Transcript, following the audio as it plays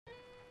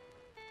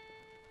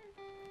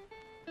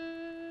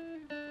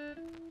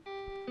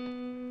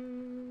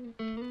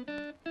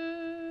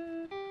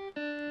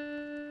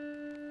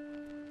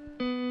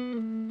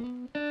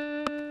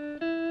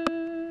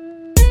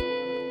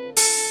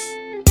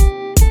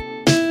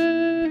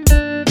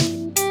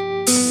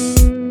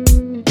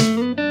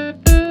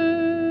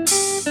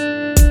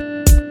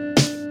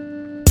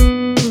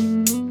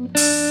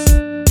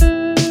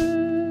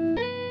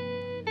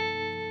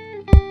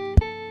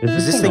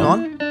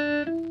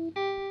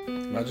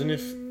Imagine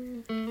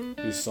if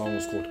his song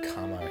was called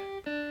Camo,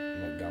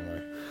 not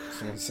Gummo.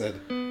 Someone said,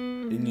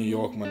 in New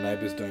York, my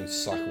neighbours don't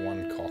suck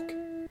one cock.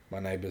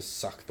 My neighbours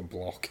suck the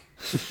block.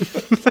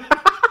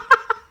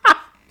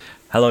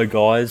 Hello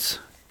guys,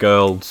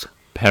 girls,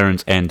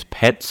 parents and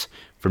pets,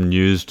 from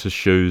news to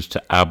shoes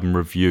to album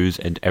reviews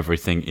and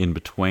everything in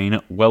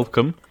between.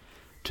 Welcome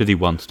to the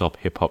One Stop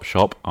Hip Hop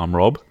Shop. I'm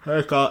Rob.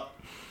 Haircut.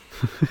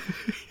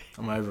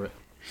 I'm over it.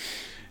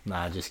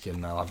 Nah, just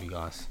kidding. I love you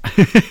guys.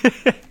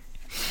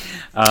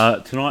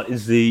 Tonight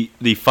is the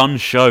fun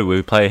show where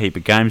we play a heap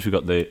of games. We've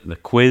got the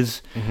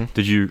quiz. Mm-hmm.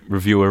 Did you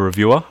review a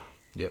reviewer?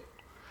 Yep.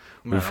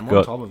 Man, We've I'm got-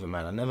 on top of it,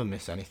 man. I never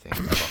miss anything.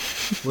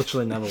 Ever.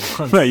 Literally never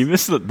once. No, you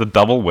missed the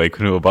double week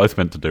when we were both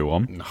meant to do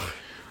one. No.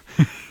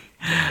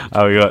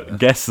 We got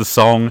Guess the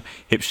Song,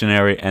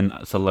 Hiptionary, and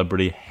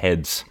Celebrity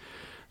Heads.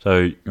 So,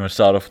 you want to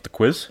start off with the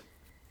quiz?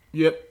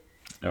 Yep.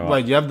 All right.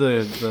 Wait, do you have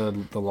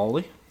the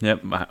lolly?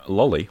 Yep,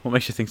 lolly. What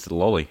makes you think it's the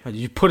lolly? Hey,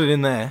 you put it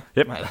in there.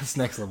 Yep. Mate, that's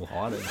next level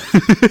high, isn't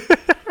it?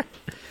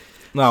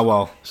 No,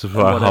 well. This is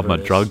where I hide whatever my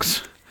it is.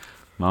 drugs,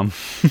 Mum.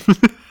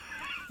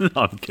 No,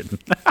 I'm kidding.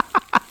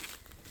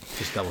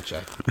 Just double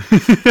check.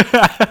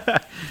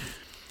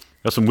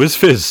 Got some Whiz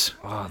Fizz.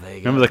 Oh, there you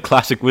go. Remember the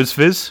classic Whiz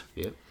Fizz?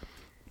 Yep.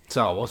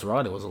 So I was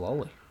right. It was a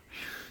lolly.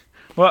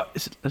 What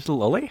is it a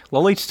lolly?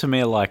 Lollies to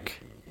me are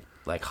like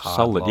Like hard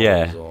Solid, lollies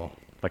yeah. Or...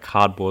 like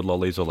hard-boiled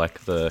lollies, or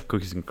like the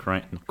cookies and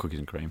cream. Not cookies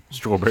and cream.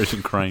 Strawberries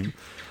and cream.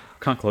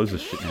 Can't close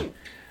this shit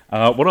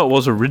now. What I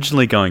was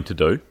originally going to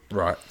do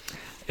Right.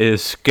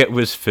 is get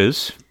Whiz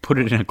Fizz, put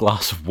it in a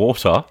glass of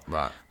water,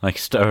 Right. like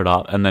stir it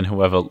up, and then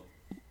whoever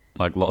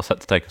like lost had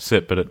to take a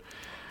sip, but it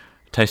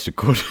tasted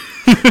good.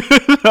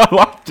 I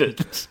liked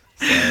it.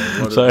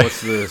 So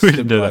What's the we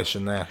didn't do that.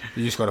 stipulation there?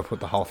 You just got to put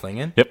the whole thing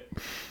in? Yep.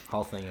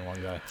 Whole thing in one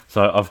go.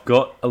 So I've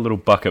got a little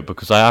bucket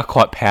because they are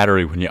quite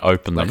powdery when you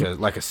open them.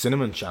 Like a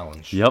cinnamon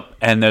challenge. Yep,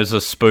 and there's a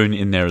spoon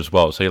in there as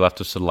well, so you'll have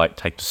to sort of like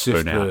take the Sift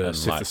spoon out and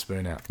sift like. the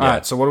spoon out. Yeah.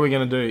 Alright, so what are we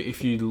going to do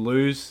if you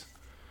lose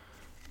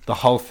the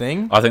whole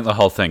thing? I think the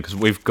whole thing, because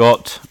we've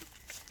got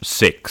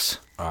 6.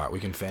 Alright, we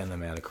can fan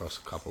them out across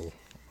a couple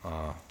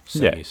Yeah.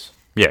 semis.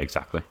 Yeah,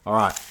 exactly.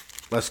 Alright,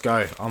 let's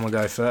go. I'm going to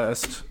go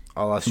first.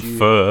 I'll ask you.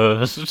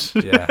 First.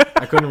 Yeah,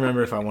 I couldn't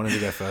remember if I wanted to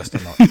go first or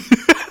not.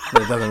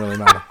 But it doesn't really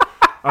matter.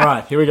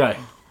 Alright, here we go.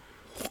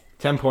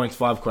 10 points,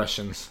 5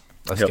 questions.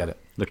 Let's Yep. get it.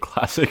 The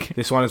classic.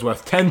 This one is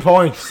worth 10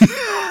 points.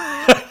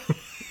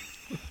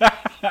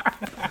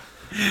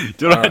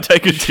 Did I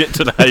take a shit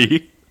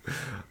today?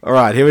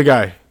 Alright, here we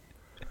go.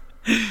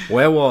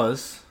 Where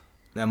was...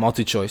 Now,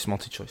 multi-choice.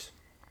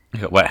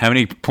 Okay, wait, how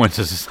many points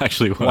is this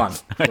actually worth? One.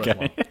 Okay.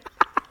 One.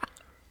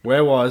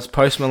 Where was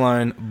Post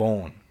Malone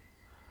born?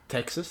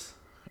 Texas,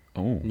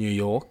 Oh. New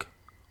York,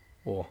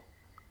 or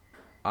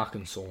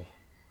Arkansas?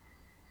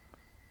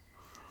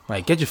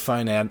 Wait, get your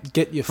phone out.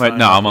 Get your phone Wait,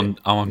 no, out. I'm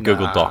on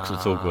Google Docs.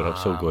 It's all good.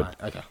 It's all good.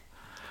 Mate,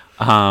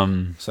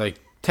 okay. So,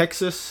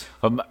 Texas,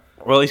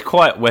 Well, he's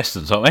quite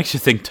Western, so it makes you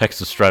think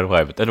Texas straight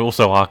away, but then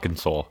also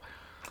Arkansas.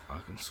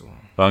 Arkansas.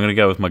 But I'm going to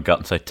go with my gut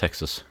and say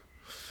Texas.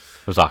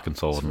 It was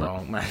Arkansas, It's wasn't it?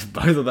 wrong, mate.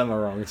 Both of them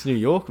are wrong. It's New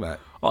York, mate.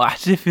 Oh,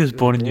 as if he was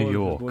born in New He was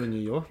York. Born in New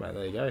York, mate.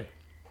 There you go.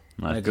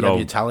 No, Mate, do good you have your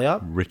old tally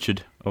up?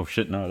 Richard. Oh,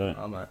 shit, no, I don't.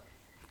 Oh, mate. I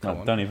Come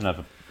on. don't even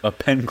have a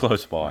pen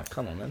close by.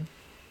 Come on, man.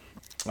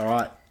 All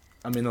right.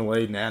 I'm in the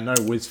lead now. No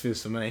whiz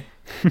fizz for me.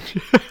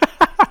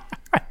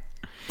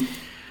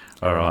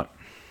 All right.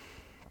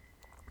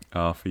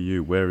 For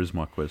you, where is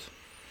my quiz?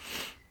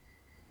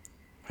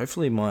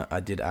 Hopefully, I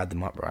did add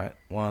them up right.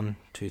 1,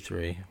 2,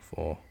 3,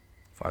 4,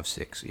 5,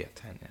 6. Yeah,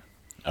 10. Yeah.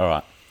 All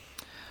right.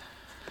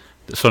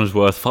 This one is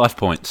worth 5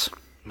 points.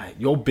 Mate,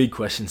 your big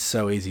question's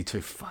so easy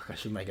too. Fuck, I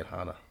should make it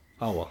harder.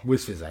 Oh well,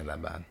 whiz fizz ain't that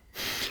bad.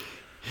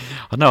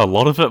 I know a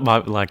lot of it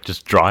might like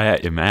just dry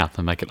out your mouth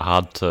and make it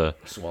hard to.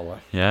 Swallow.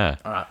 Yeah.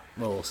 All right.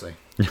 Well, we'll see.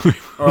 We'll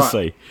right.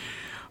 see.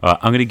 All right,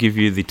 I'm going to give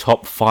you the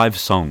top 5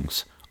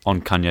 songs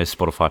on Kanye's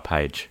Spotify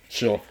page.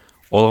 Sure.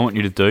 All I want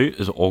you to do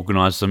is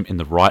organise them in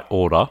the right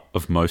order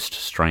of most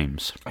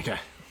streams. Okay.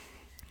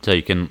 So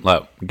you can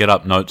like get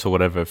up notes or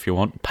whatever if you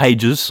want.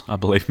 Pages, I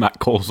believe Matt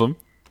calls them.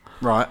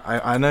 Right.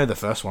 I know the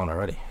first one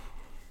already.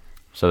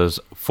 So there's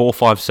 4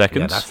 5 Yeah,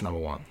 seconds. that's number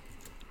 1.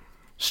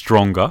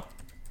 Stronger.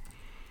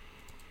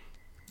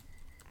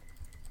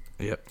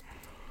 Yep.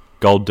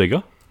 Gold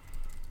Digger.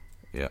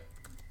 Yep.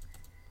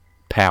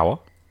 Power.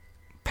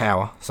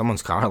 Power.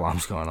 Someone's car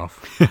alarm's going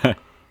off.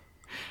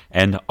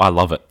 And I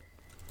Love It.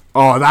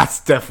 Oh, that's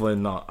definitely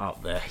not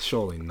up there.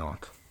 Surely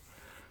not.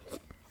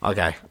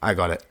 Okay, I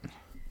got it.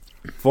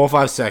 4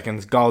 5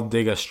 seconds. Gold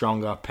digger,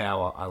 stronger,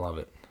 power. I love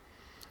it.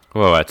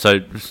 Alright, so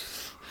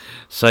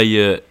say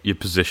your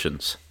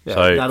positions. Yeah,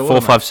 so that 4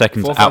 order, 5 mate.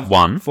 seconds 4, at 5,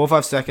 1. 4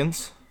 5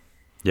 seconds.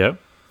 Yeah.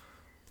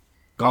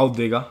 Gold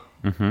digger.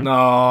 Mm-hmm. No,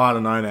 I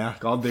don't know now.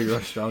 Gold digger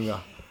or stronger.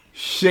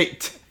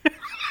 Shit.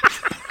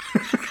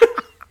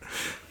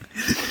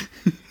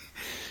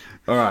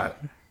 All right.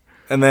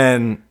 And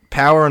then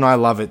power and I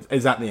love it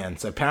is at the end.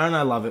 So power and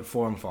I love it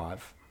 4 and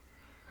 5.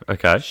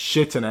 Okay.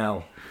 Shit and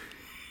L.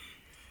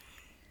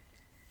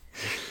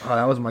 Oh,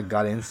 that was my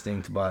gut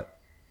instinct, but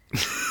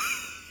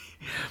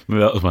Maybe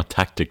that was my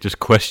tactic. Just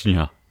question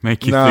you.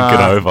 Make you think it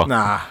over.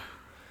 Nah.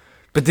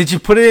 But did you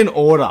put it in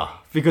order?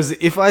 Because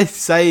if I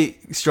say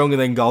Stronger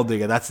than Gold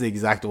Digger, that's the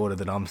exact order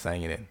that I'm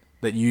saying it in.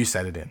 That you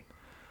said it in.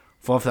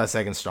 4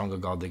 seconds, Stronger,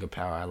 Gold Digger,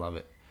 Power. I love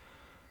it.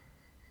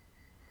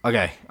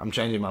 Okay, I'm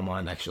changing my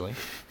mind actually.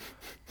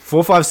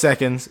 4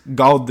 seconds,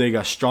 Gold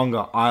Digger,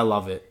 Stronger, I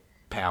love it,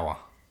 Power.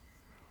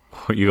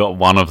 You got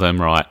one of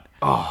them right.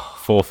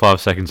 4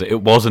 seconds.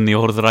 It was in the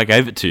order that I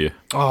gave it to you.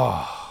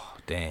 Oh,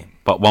 damn.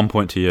 But 1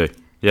 point to you.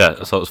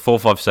 Yeah, so it was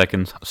 4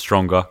 seconds,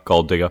 Stronger,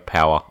 Gold Digger,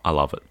 Power. I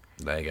love it.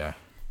 There you go.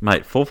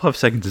 Mate, 4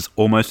 seconds is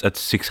almost at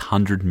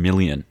 600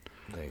 million.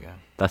 There you go.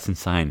 That's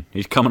insane.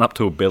 He's coming up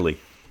to a billy.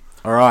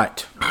 All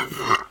right.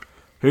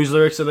 Whose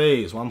lyrics are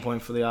these? 1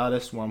 point for the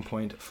artist, 1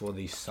 point for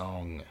the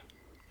song.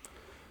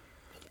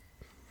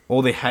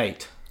 All the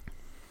hate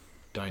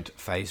don't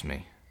faze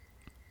me.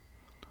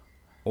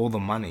 All the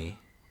money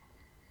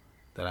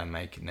that I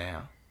make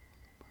now,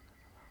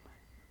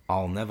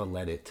 I'll never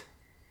let it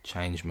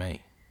change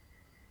me.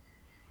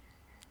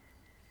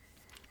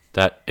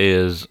 That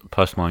is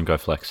Post Malone Go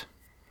Flex.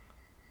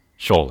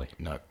 Surely.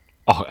 No.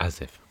 Oh,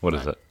 as if. What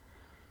is it?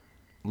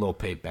 Lil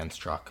Peep, Ben's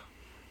Truck.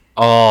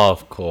 Oh,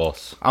 of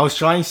course. I was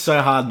trying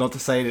so hard not to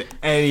say it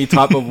any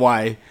type of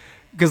way.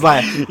 Because,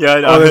 like,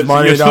 Yeah, all this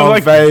money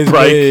don't faze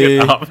me.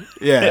 It up.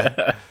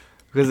 Yeah.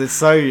 Because it's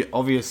so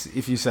obvious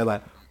if you say,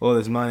 like, all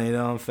this money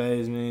don't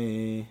faze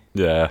me.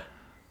 Yeah.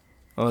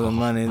 All the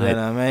money mate. that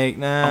I make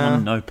now. I'm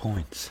on no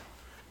points.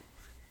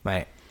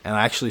 Mate, and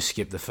I actually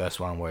skipped the first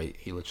one where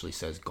he literally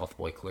says Goth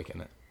Boy Click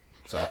in it.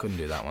 So I couldn't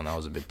do that one. That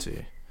was a bit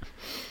too...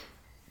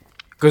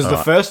 Because the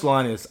first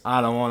line is, I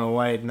don't want to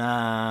wait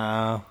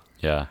now,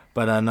 Yeah.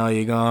 but I know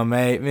you're going to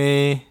make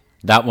me.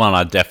 That one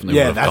I definitely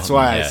Yeah, would have that's gotten,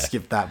 why I yeah.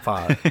 skipped that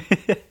part.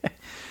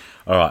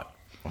 All right.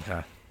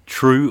 Okay.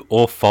 True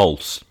or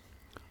false?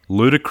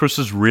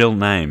 Ludacris's real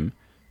name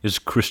is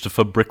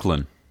Christopher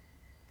Bricklin.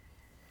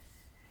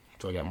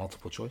 Do I get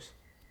multiple choice?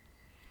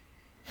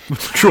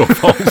 True or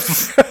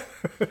false?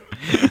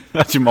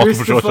 That's your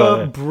multiple choice. Christopher Right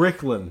there.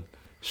 Bricklin.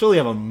 Surely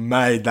I haven't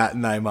made that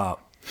name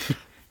up.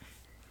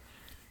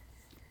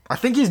 I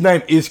think his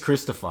name is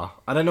Christopher.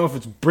 I don't know if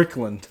it's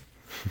Brickland.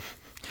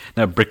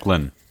 No,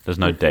 Bricklin. There's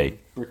no D.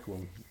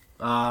 Bricklin.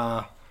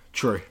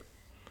 True.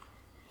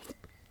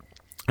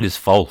 It is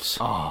false.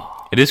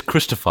 Oh. It is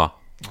Christopher,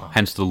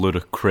 hence the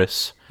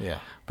Ludacris. Yeah.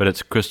 But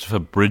it's Christopher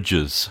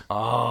Bridges.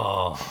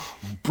 Oh.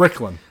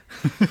 Bricklin.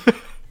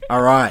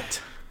 All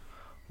right.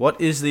 What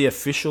is the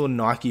official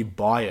Nike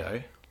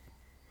bio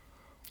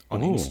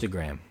on Ooh.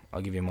 Instagram?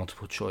 I'll give you a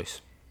multiple choice.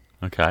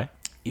 Okay.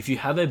 If you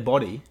have a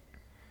body,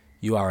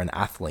 you are an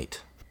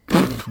athlete.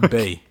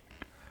 B,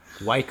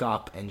 wake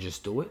up and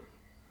just do it.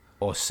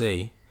 Or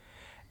C,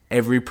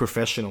 every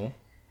professional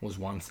was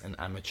once an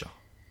amateur.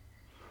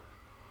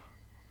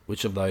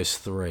 Which of those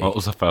three? What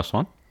was the first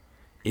one?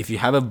 If you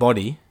have a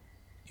body,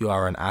 you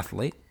are an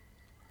athlete.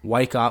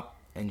 Wake up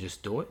and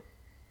just do it.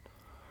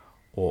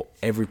 Or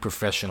every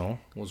professional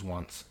was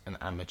once an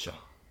amateur.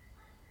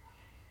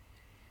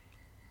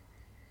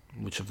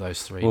 Which of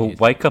those three? Well,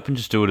 wake up and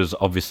just do it is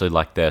obviously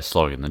like their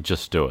slogan, and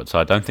just do it. So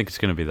I don't think it's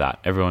going to be that.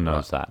 Everyone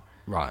knows that.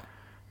 Right.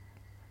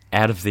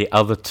 Out of the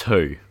other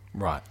two,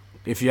 Right.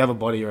 If you have a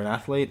body, you're an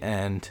athlete,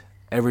 and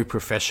every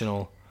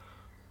professional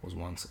was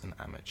once an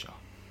amateur.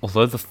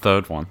 although the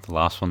third one, the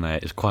last one there,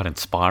 is quite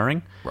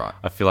inspiring, Right.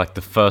 I feel like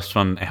the first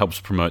one helps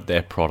promote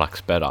their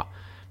products better.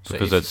 So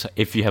Because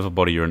if you have a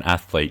body, you're an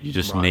athlete, you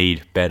just Right.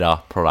 need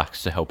better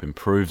products to help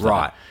improve that.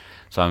 Right.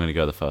 So I'm going to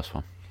go the first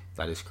one.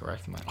 That is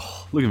correct, mate.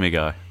 Look at me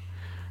go.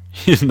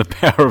 Using the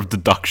power of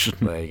deduction.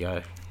 There you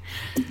go.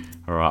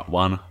 All right,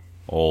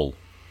 1-1.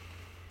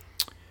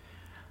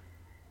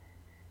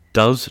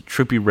 Does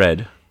Trippie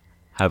Redd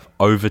have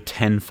over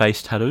 10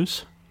 face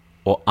tattoos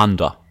or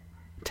under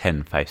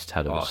 10 face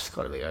tattoos? Oh, it's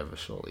got to be over,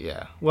 surely,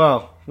 yeah.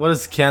 Well, what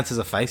does counts as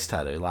a face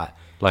tattoo?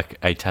 Like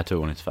a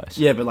tattoo on his face.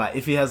 Yeah, but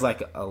if he has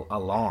a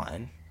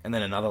line, and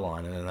then another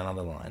line, and then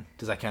another line,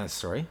 does that count as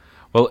 3?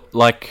 Well,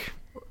 like,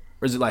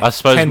 Or is it like I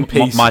suppose 10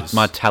 pieces?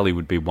 my tally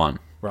would be 1.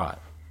 Right.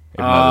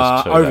 Even though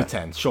there's 2 over there.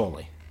 10,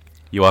 surely.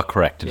 You are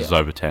correct. It is Yeah.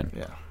 over 10.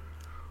 Yeah.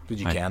 Did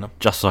you Mate, count them?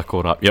 Just as I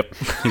caught up. Yep,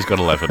 he's got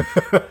 11.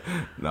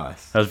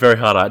 Nice. That was very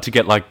hard. I had to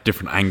get like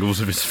different angles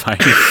of his face.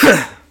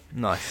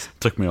 Nice.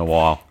 Took me a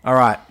while. All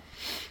right.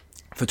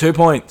 For 2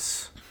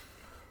 points,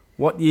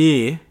 what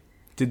year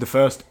did the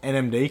first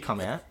NMD come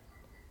out,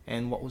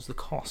 and what was the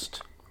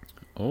cost?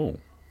 Oh,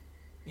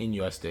 In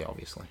USD,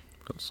 obviously.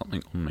 got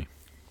something on me.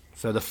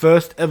 So the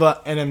first ever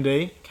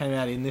NMD came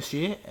out in this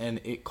year, and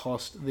it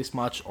cost this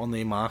much on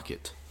the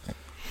market.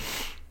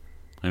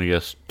 I'm going to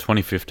guess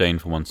 2015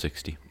 for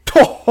 160.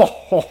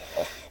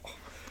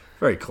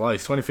 Very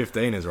close.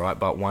 2015 is right,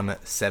 but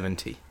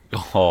 170.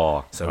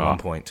 Oh, So all 1 right.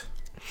 point.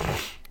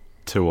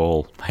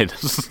 2-2. Mate,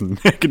 this is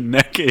neck and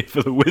neck here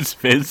for the Whiz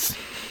Fizz.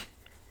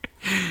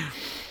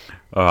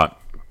 Alright.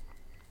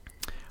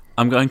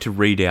 I'm going to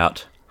read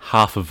out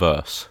half a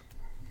verse.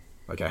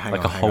 Okay, hang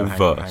Like on. a whole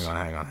verse.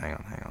 Hang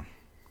on.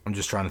 I'm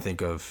just trying to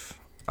think of...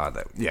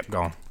 yep,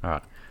 go on.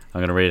 Alright. I'm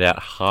going to read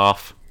out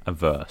half a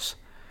verse.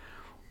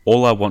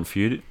 All I want for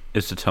you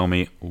is to tell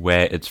me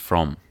where it's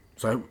from.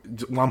 So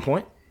 1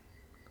 point.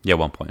 Yeah,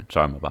 1 point.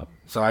 Sorry, my bad.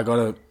 So I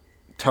gotta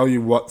tell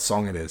you what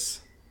song it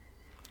is.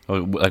 Oh,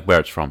 like where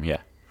it's from,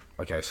 yeah.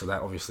 Okay, so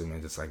that obviously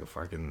means it's like a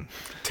fucking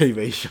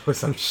TV show or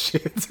some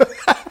shit.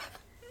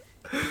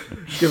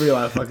 Give me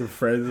like fucking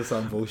Friends or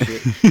some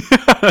bullshit.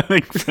 I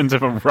think Friends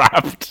have a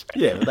rapped.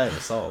 Yeah, but they have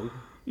a song.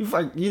 You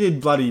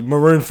did bloody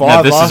Maroon 5.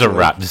 No, this last is a week.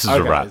 rap. This is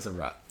a rap. It's a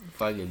rap.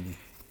 Fucking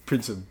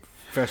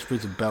Fresh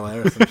Prince of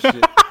Bel-Air or some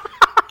shit.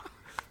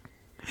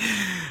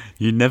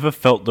 You never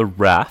felt the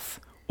wrath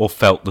or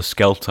felt the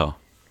skelter.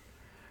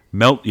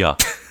 Melt ya.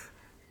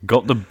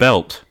 Got the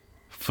belt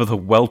for the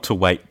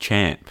welterweight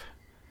champ.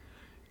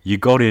 You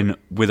got in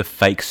with a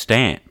fake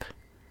stamp.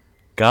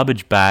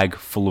 Garbage bag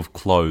full of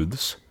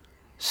clothes.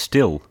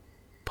 Still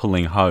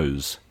pulling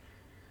hose.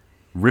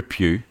 Rip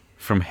you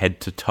from head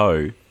to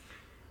toe.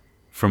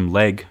 From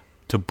leg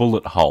to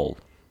bullet hole.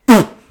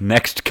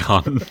 Next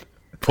gun,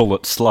 pull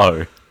it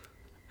slow.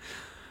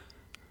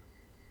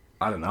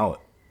 I don't know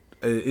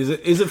it.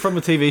 Is it from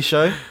a TV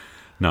show?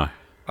 No,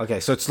 Okay,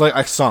 so it's like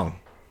a song.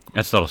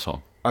 that's not a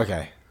song.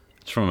 Okay,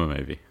 It's from a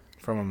movie.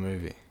 from a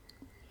movie.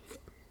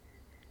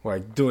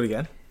 Wait, do it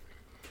again.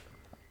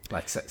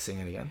 Like sing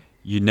it again.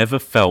 You never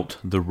felt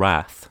the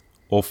wrath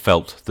or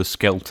felt the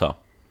skelter.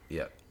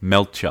 Yep.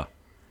 Melt ya.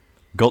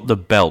 Got the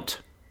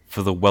belt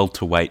for the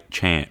welterweight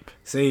champ.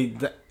 See,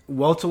 the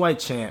welterweight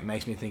champ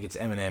makes me think it's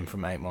Eminem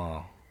from 8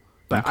 Mile,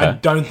 but Okay. I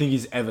don't think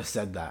he's ever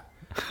said that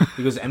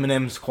because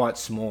Eminem's quite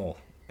small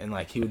and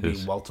like he would be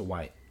is.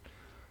 welterweight.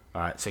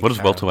 All right. So What does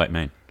Karen, welterweight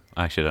mean?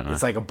 I actually don't know.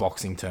 It's like a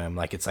boxing term.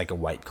 Like it's like a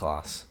weight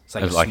class. It's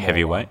Is it a like small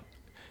heavyweight? one.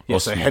 Yeah. Or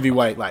So small?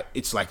 heavyweight, like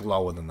it's like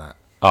lower than that.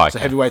 Oh, So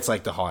okay. heavyweight's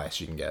like the highest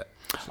you can get.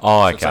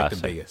 Oh, So okay. it's like I the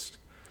see. biggest.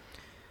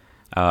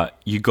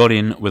 You got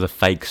in with a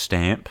fake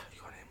stamp.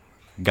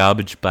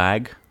 Garbage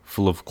bag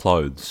full of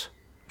clothes.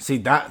 See,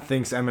 that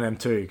thinks Eminem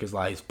too because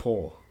like he's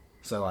poor.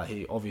 So like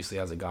he obviously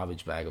has a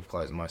garbage bag of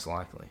clothes, most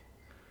likely.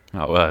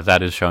 Oh, well,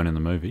 that is shown in the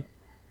movie.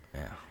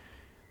 Yeah.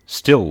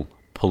 Still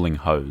pulling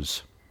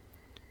hose.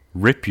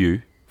 Rip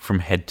you from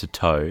head to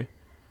toe.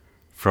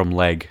 From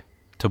leg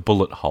to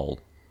bullet hole.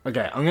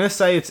 Okay, I'm gonna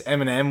say it's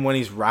Eminem when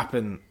he's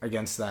rapping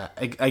against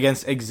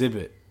against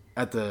Exhibit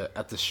at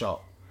the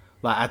shop,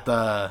 like at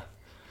the.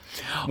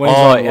 When he's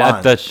on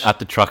lunch. at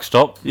the truck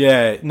stop.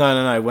 Yeah,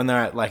 no. When they're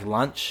at like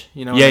lunch,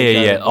 you know. when Yeah, they yeah,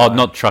 go yeah. to Oh, buy-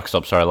 not truck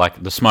stop. Sorry,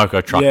 like the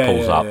smoko truck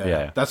pulls up.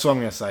 Yeah. That's what I'm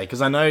gonna say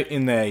because I know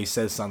in there he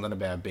says something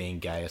about being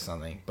gay or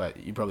something, but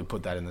you probably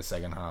put that in the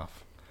second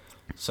half.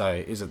 So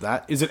is it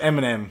that? Is it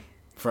Eminem?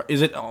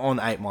 Is it on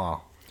 8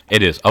 Mile?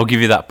 It is. I'll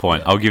give you that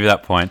point. I'll give you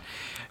that point.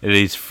 It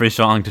is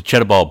freestyling to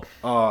Cheddar Bob.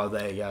 Oh,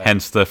 there you go.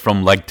 Hence the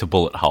from leg to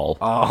bullet hole.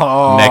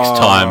 Oh, Next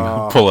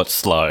time, pull it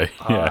slow.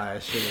 Yeah. I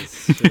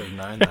should have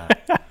known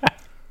that.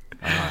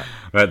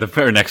 Right, the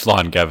very next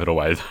line gave it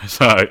away,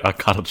 so I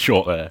cut it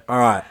short there. All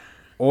right.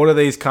 Order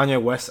these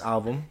Kanye West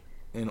album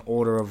in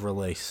order of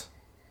release.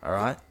 All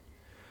right.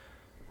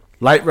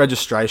 Late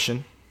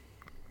Registration.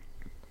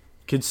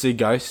 Kids See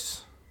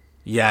Ghosts.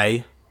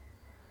 Yay.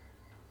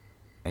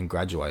 And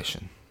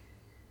Graduation.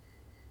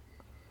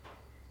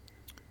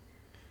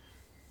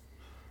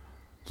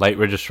 Late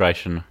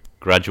registration,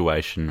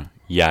 graduation,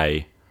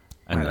 yay,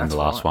 and Mate, then that's the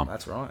last right. one.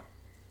 That's right.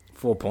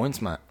 4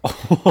 points, mate.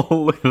 Oh,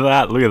 look at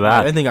that! Look at I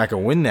that! don't think I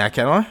can win now,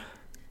 can I?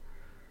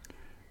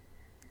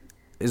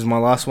 Is my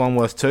last one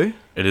worth 2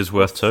 It is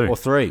worth 2. or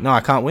 3? No,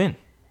 I can't win.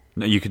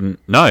 No, you can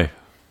no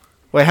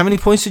Wait, how many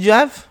points did you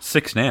have?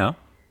 6 now.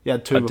 You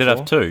had 2 I before. did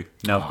have 2.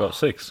 Now I've got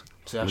 6.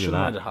 See, I Look at should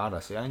have that. made it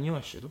harder. See, I knew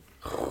I should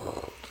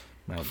have.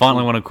 Mate,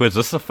 Finally won a quiz.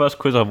 This is the first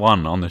quiz I've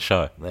won on the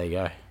show. There you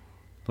go.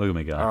 Look at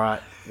me go. All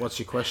right, what's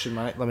your question,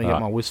 mate? Let me get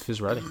Alright. my Whiz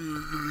Fizz ready.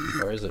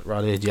 Where is it?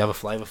 Right here. Do you have a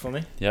flavour for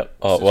me? Yep.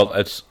 Oh well,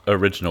 it's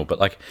original, but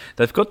like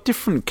they've got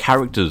different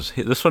characters.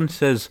 This one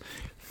says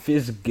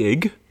Fizz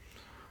Gig,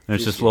 and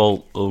it's this Fizz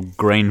little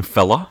green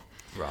fella.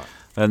 Right.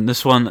 And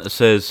this one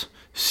says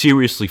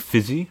Seriously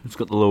Fizzy. It's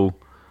got the little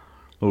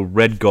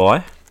red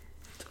guy.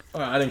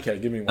 All right, I don't care.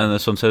 Give me one. And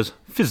this one says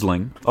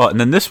Fizzling. Oh, and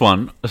then this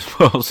one as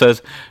well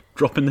says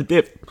Drop in the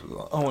Dip.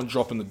 I want to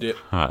drop in the dip.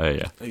 Alright, there you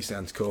go. He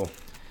sounds cool.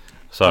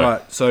 So, All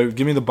right, so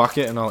give me the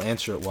bucket and I'll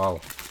answer it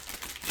while.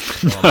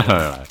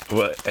 alright.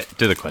 Well,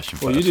 do the question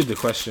first. Well, you did the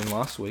question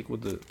last week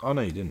with the. Oh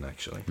no, you didn't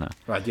actually. No.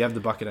 Right, do you have the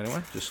bucket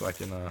anyway? Just so I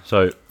can.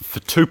 So, for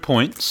 2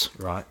 points,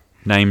 Right.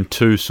 name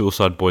 2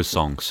 Suicide Boys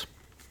songs.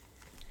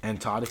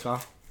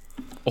 Antarctica.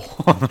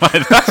 Oh,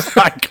 mate, that's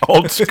like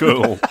old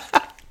school.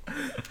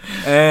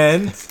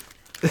 And.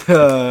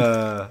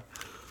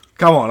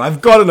 Come on,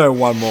 I've got to know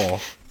one more.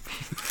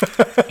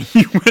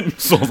 You went and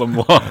saw them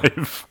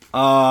live.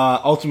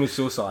 Ultimate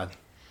Suicide.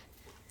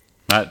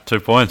 Right, 2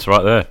 points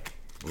right there.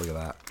 Look at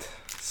that.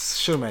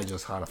 Should have made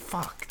yours harder.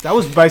 Fuck. That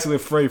was basically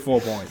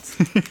 3-4 points.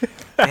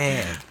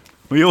 Damn.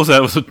 We also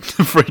had was a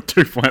free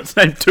 2 points.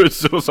 Name 2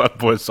 Suicide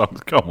Boys songs.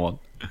 Come on.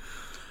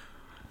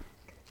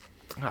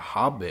 A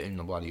hard bit in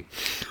the bloody.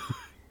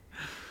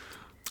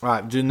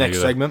 Alright, do the next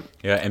you go. segment.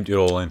 Yeah, empty it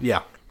all in.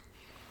 Yeah.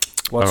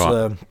 What's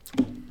Alright.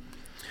 the.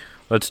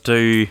 Let's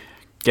do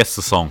Guess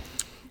the Song.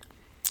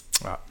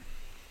 Right.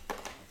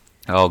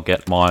 I'll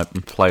get my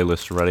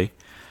playlist ready.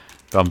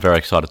 But I'm very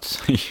excited to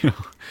see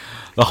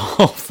the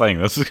whole thing.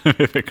 This is going to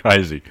be a bit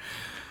crazy.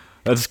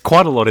 There's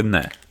quite a lot in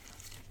there.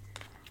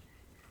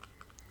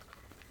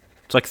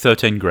 It's like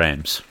 13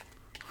 grams.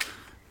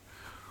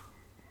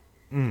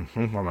 My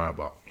mouth,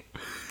 but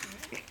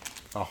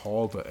I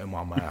hold it in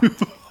my mouth.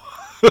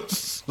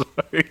 It's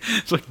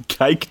like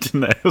caked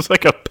in there. It's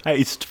like a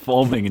paste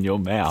forming in your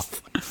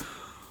mouth. I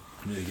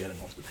need to get it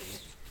off the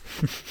piece.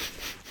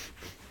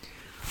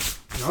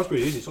 No, it's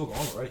pretty easy. It's all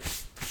gone already.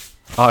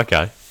 Oh,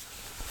 okay.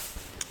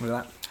 Look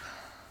at that.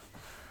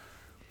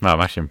 No,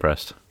 I'm actually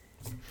impressed.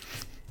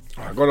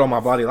 I got it on my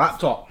bloody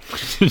laptop.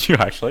 Did you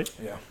actually?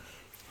 Yeah.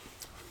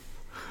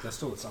 There's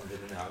still something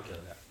in there. I'll get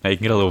it out. Now you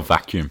can get a little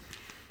vacuum.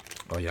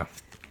 Oh, yeah.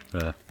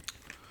 Yeah.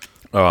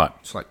 All right.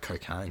 It's like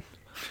cocaine.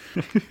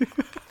 Right,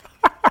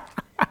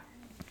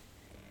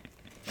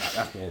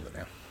 that's all of it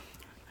now.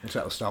 What's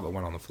that? The stuff that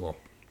went on the floor.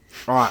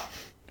 All right.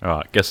 All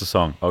right. Guess the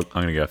song. I'm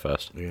going to go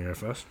first. You gonna go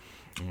first?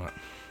 All right.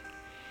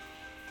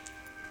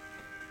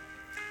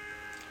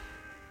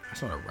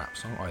 That's not a rap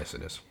song. Oh, yes,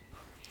 it is.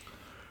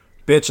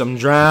 Bitch, I'm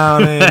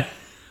drowning.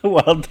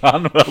 Well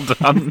done. Well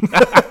done.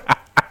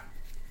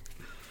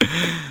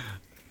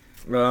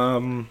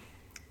 All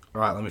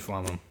right, let me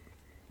find one.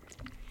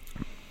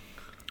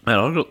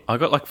 Man, I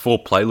got like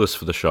 4 playlists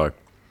for the show.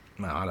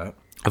 No, I don't.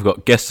 I've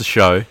got Guess the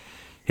Show,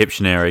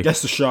 Hiptionary,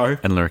 Guess the show.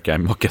 and Lyric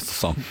Game. Well, Guess the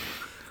Song.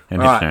 And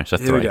All Hiptionary. right, So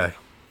that's here we 3. go.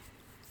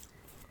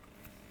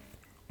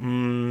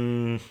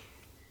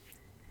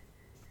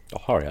 Oh,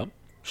 hurry up.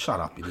 Shut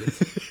up, idiot.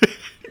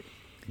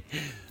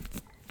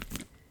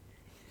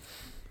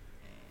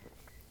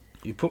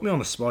 You put me on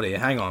the spot here.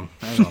 Hang on.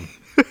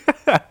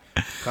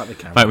 Cut the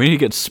camera. Mate, we need to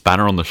get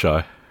Spanner on the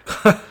show.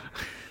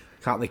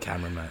 Cut the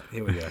camera, mate.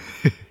 Here we go.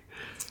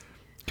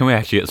 Can we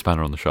actually get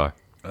Spanner on the show?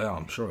 Yeah,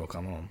 I'm sure it'll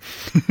come on.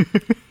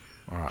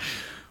 All right.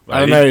 Well, I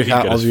don't you- know you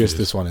how get us obvious for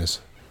this one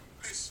is.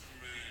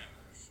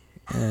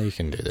 Yeah, you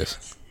can do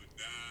this.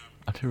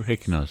 I don't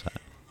recognise that.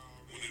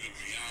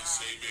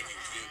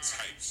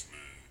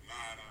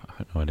 I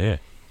have no idea.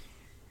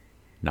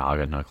 No, I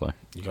got no clue.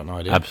 You got no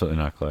idea?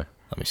 Absolutely no clue.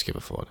 Let me skip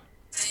it forward.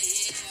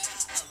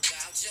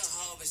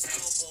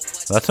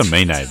 That's a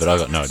mean name, but I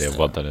got no idea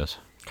what that is.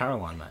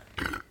 Caroline,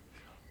 mate.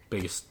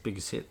 Biggest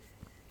hit.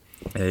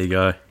 There you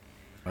go.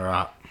 All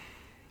right.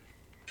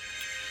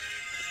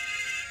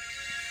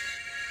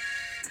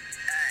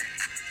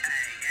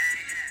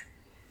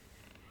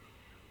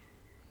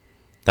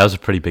 That was a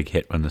pretty big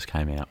hit when this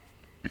came out.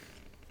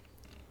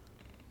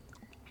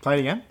 Play it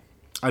again.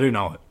 I do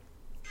know it.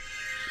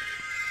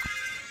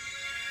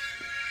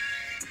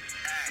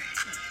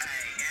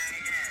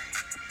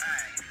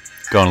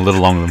 Going a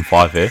little longer than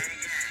 5 here.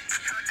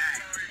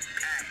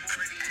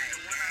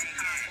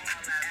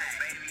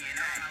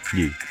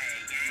 Yeah.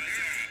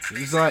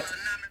 He's like.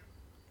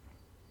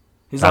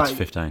 That's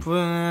 15.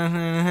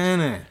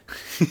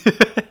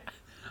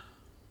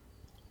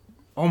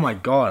 Oh my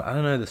god, I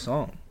don't know the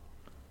song.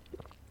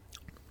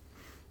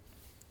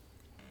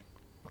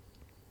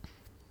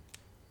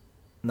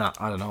 Nah,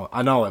 I don't know it.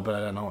 I know it, but I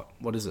don't know it.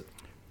 What is it?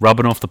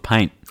 Rubbing Off the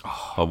Paint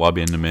by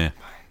YBN Namir.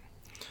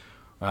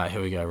 Alright,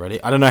 here we go.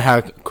 Ready? I don't know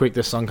how quick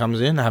this song comes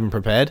in. I haven't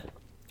prepared.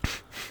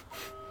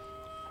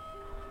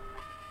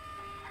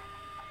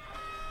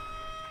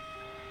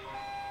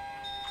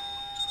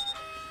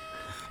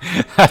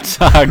 That's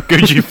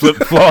Gucci Flip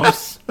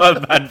Flops by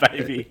Bad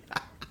Baby.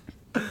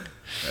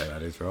 Yeah,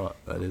 that is right.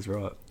 That is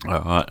right.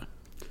 Alright.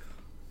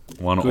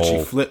 One Gucci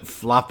all. flip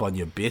flop on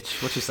your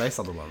bitch. What you say?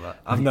 Something like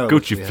that. I've no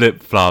Gucci idea.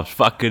 Flip Flops.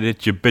 Fucking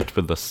it, you bitch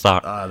with the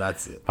sock. Ah,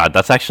 that's it. But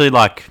that's actually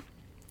like,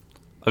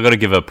 I gotta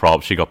give her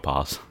props. She got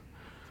pass.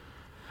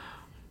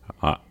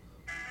 Alright.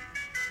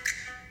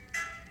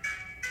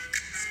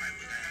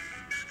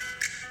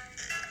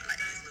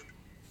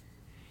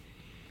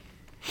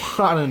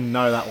 I didn't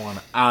know that one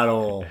at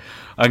all.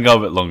 I can go a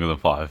bit longer than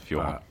 5 if you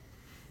want. Alright.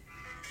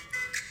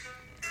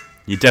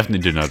 You definitely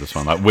do know this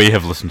one. Like, we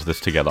have listened to this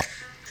together.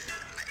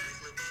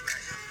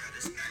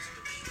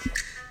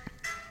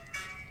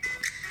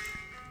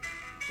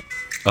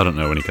 I don't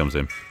know when he comes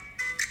in.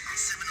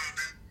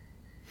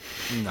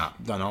 Nah,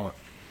 don't know it.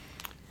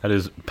 That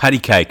is Patty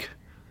Cake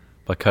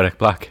by Kodak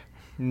Black.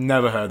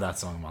 Never heard that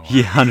song in my life.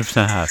 Yeah,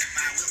 100% have.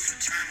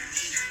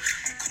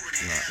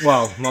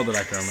 Well, not that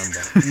I can remember.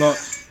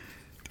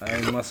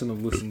 I mustn't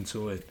have listened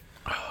to it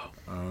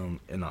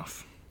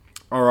enough.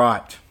 All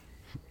right.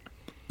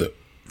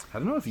 I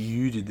don't know if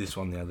you did this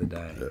one the other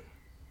day.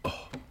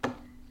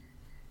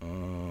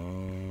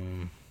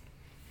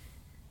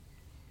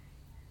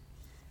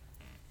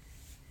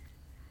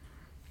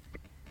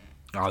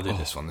 I'll do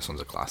this one. This one's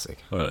a classic.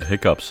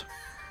 Hiccups.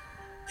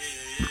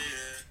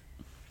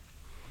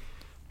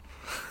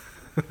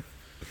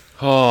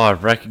 Oh, I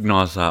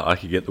recognise that. I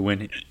could get the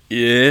win.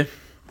 Yeah.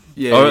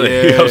 Yeah, Oh, the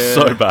hiccups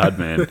so bad,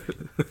 man.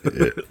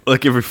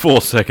 Like every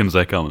 4 seconds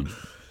they're coming.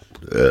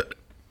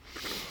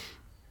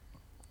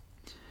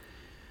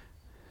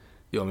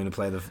 You want me to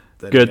play the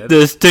Get again?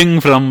 this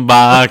thing from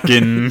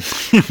Barking.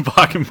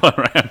 Barking by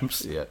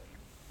Rams. Yeah.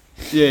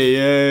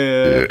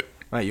 Yeah.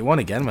 Mate, you won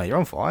again, mate. You're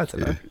on fire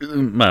today.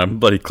 Man,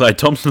 bloody Clay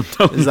Thompson.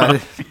 Is that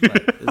it?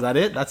 Is that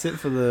it? That's it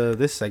for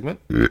this segment?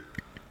 Mate,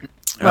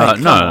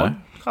 No.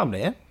 Calm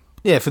down.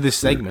 Yeah, for this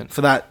segment.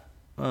 For that.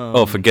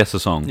 For Guess the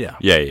Song. Yeah.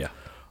 Yeah.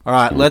 All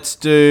right, let's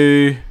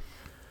do...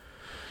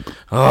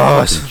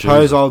 I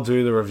suppose I'll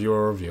do the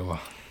reviewer.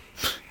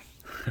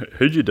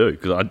 Who'd you do?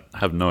 Because I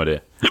have no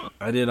idea.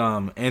 I did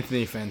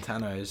Anthony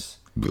Fantano's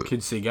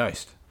Kids See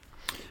Ghost.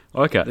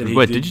 Okay.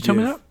 Wait, did you tell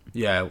me that?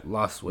 Yeah,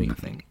 last week, I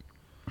think.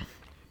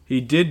 He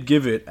did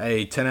give it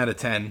a 10 out of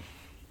 10.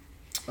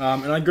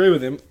 And I agree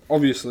with him.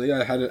 Obviously,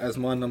 I had it as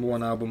my number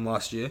one album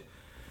last year.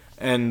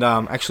 And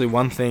actually,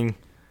 one thing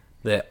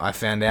that I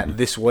found out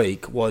this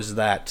week was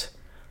that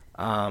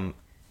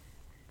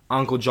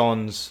Uncle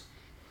John's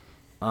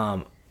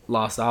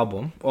last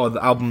album, or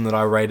the album that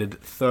I rated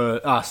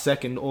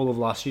second all of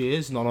last year,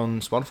 is not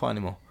on Spotify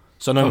anymore.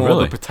 So no more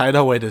really? The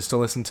Potato Waiters to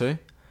listen to.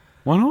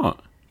 Why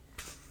not?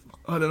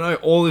 I don't know.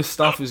 All his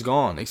stuff is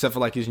gone, except for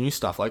like his new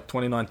stuff, like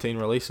 2019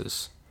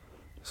 releases.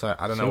 So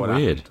I don't know what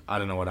happened. I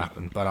don't know what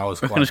happened, but I was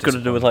quite Reckon it's got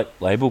to do with like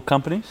label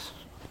companies?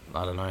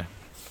 I don't know.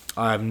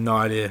 I have no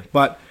idea.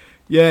 But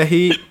yeah,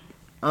 he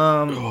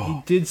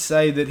did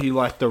say that he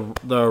liked the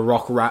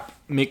rock rap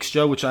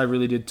mixture, which I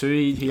really did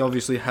too. He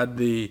obviously had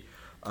the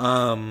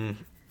on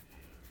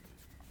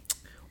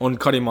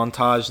Cuddy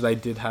Montage. They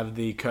did have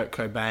the Kurt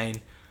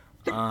Cobain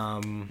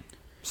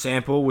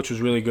sample, which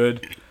was really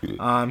good.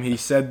 He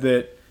said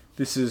that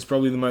this is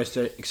probably the most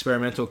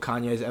experimental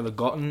Kanye's ever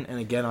gotten, and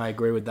again, I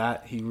agree with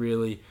that. He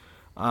really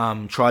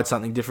tried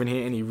something different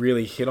here, and he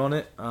really hit on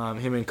it.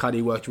 Him and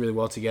Cuddy worked really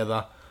well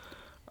together.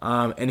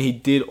 And he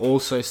did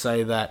also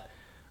say that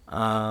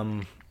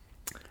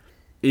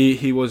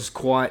he was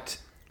quite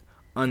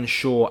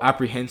unsure,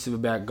 apprehensive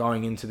about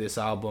going into this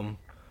album,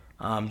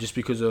 just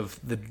because of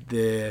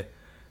the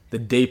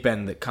deep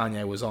end that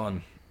Kanye was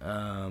on.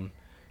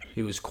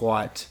 He was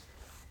quite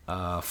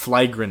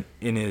flagrant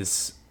in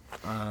his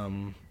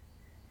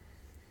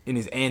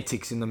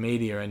antics in the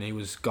media, and he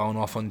was going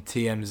off on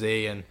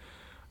TMZ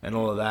and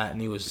all of that.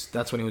 And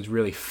that's when he was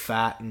really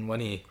fat, and when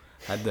he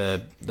had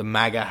the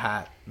MAGA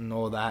hat and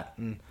all that.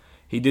 And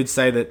he did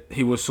say that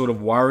he was sort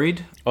of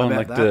worried about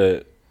like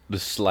that. the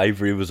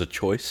slavery was a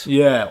choice.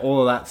 Yeah,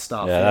 all of that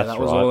stuff. Yeah, that's that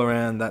was right. all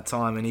around that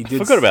time. And he did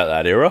Forgot about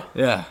that era.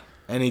 Yeah,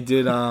 and he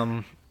did.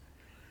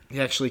 He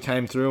actually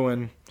came through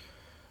and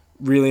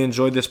really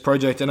enjoyed this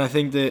project. And I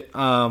think that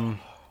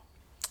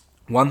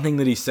one thing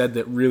that he said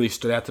that really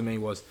stood out to me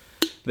was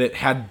that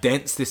how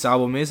dense this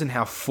album is, and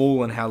how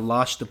full and how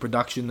lush the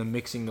production, the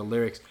mixing, the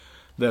lyrics,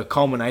 the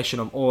culmination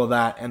of all of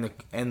that,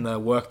 and the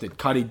work that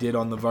Cuddy did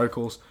on the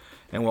vocals,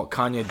 and what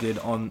Kanye did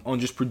on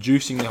just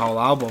producing the whole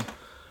album.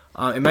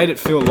 It made it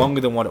feel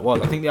longer than what it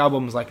was. I think the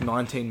album was like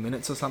 19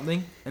 minutes or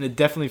something, and it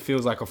definitely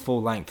feels like a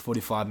full length,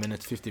 45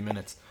 minutes, 50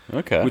 minutes.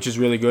 Okay. Which is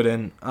really good,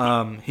 and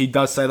he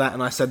does say that,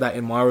 and I said that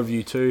in my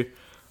review too,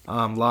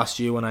 last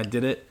year when I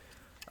did it.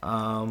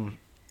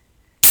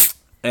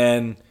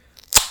 And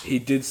he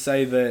did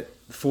say that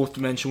Fourth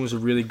Dimension was a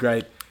really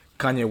great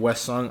Kanye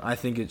West song. I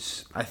think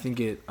it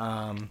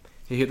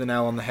he hit the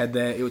nail on the head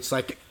there. It was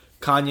like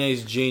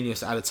Kanye's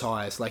genius at its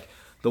highest. Like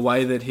the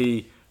way that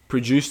he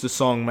produced the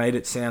song made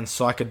it sound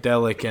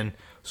psychedelic and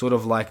sort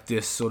of like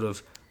this sort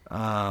of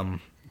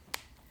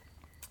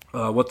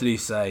what did he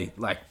say?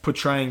 Like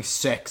portraying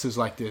sex as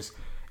like this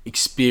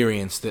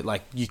experience that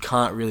like you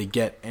can't really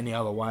get any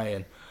other way.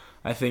 And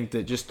I think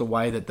that just the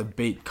way that the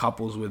beat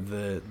couples with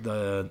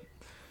the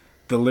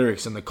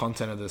lyrics and the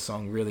content of the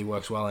song really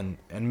works well. And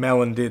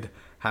Melon did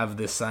have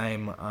the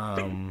same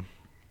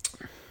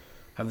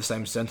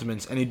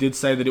sentiments, and he did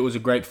say that it was a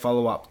great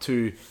follow up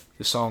to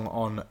the song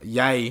on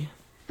Ye,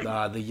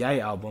 the Ye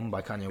album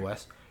by Kanye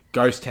West,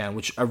 Ghost Town,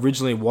 which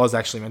originally was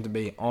actually meant to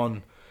be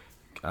on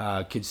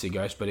Kids See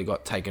Ghost, but it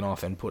got taken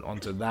off and put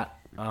onto that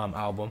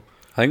album.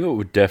 I think it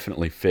would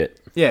definitely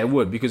fit. Yeah, it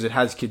would, because it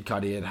has Kid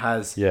Cudi, it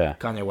has Yeah.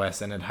 Kanye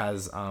West, and it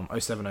has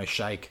 070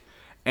 Shake,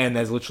 and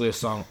there's literally a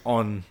song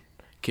on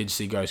Kids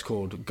See Ghost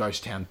called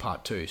Ghost Town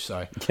Part 2.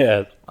 So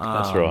Yeah,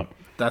 that's right.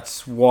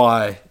 That's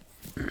why.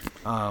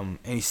 And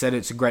he said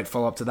it's a great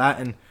follow up to that,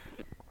 and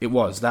it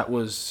was. That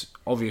was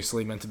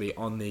obviously meant to be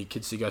on the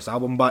Kids See Ghost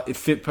album, but it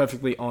fit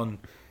perfectly on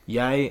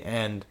Yay,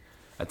 and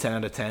a 10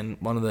 out of 10.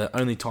 One of the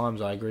only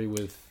times I agree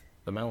with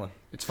the Melon.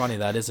 It's funny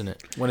that, isn't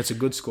it? When it's a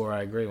good score,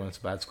 I agree. When it's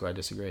a bad score, I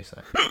disagree. So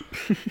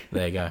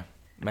there you go.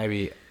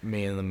 Maybe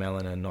me and the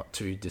Melon are not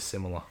too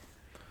dissimilar.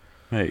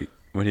 Hey,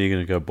 when are you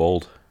going to go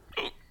bald?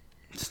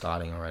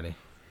 Starting already.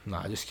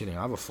 Nah, just kidding.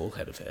 I have a full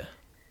head of hair.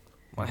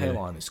 My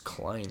hairline is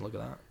clean. Look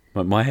at that.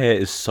 But my hair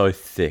is so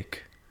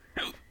thick.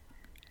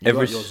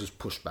 Yours is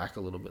pushed back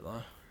a little bit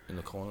though, in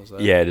the corners there.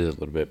 Yeah, it is a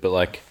little bit, but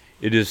like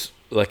it is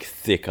like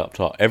thick up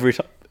top. Every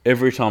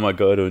time I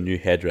go to a new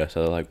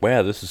hairdresser, they're like,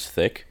 "Wow, this is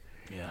thick."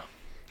 Yeah,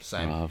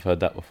 same. I've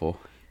heard that before.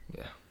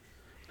 Yeah.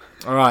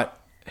 All right,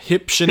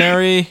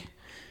 Hiptionary.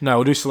 No,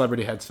 we'll do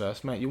celebrity heads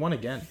first, mate. You won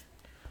again,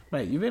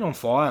 mate. You've been on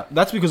fire.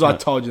 That's because I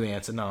told you the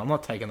answer. No, I'm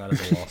not taking that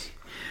as a loss.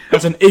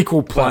 That's an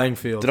equal playing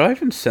field. Did I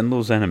even send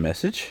Lozanne a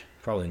message?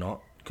 Probably not,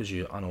 because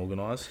you're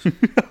unorganised.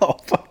 Oh,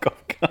 fuck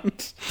off.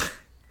 cunt.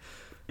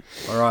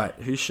 All right,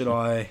 who should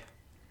I?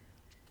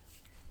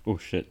 Oh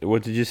shit!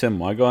 What did you send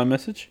my guy a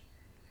message?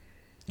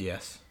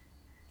 Yes.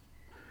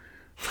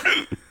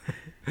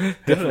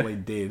 Definitely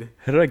did.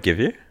 Who did I give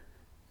you?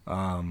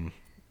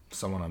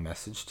 Someone I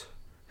messaged.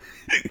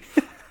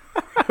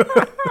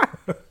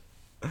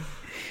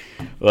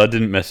 Well, I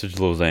didn't message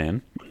Lil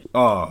Xan.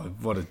 Oh,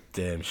 what a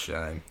damn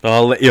shame.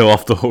 I'll let you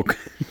off the hook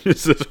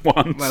just this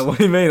once. Mate, what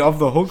do you mean off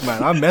the hook,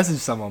 man? I messaged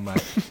someone,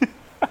 mate.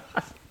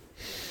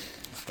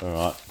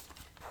 Alright.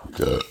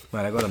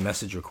 Mate, I got a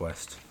message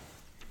request.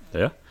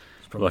 Yeah?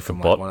 It's probably Like a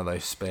from bot? one of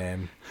those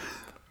spam.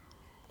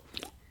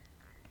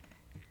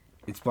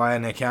 It's by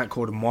an account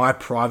called My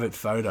Private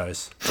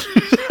Photos.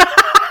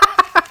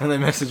 And they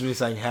messaged me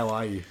saying, "How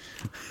are you?"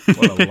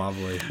 What a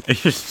lovely. You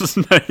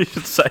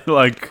should say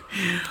like,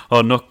 "Oh,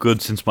 not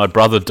good since my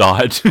brother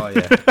died." Oh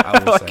yeah,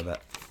 I will say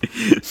that.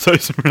 So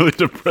some really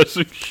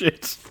depressing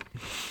shit.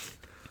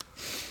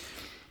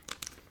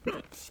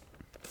 And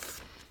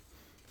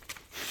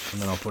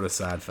then I'll put a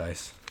sad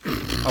face.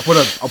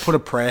 I'll put a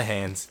prayer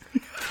hands.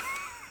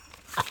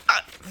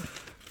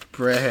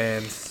 Prayer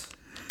hands.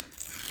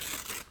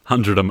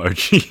 100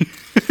 emoji.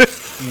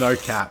 No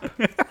cap.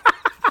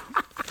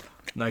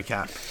 No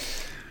cap.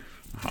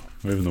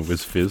 Moving the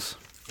whiz fizz.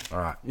 All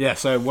right. Yeah.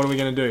 So what are we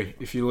gonna do?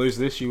 If you lose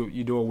this,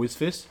 you do a whiz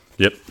fist.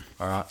 Yep.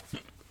 All right.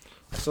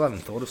 I still haven't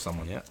thought of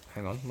someone yet.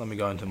 Hang on. Let me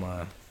go into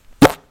my.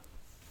 It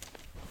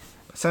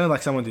sounded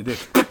like someone did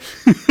this.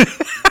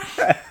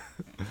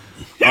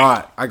 All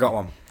right. I got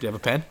one. Do you have a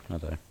pen? I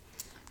do. All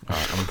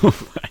right.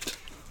 Wait.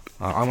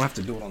 I'm gonna have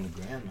to do it on the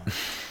ground, man.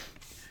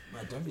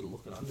 Mate, don't be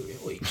looking under it.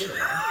 Oi, get away.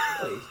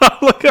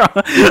 Look out.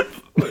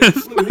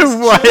 There's look at no this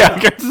way I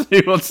cheater. can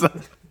see what's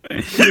that.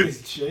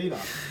 This cheater.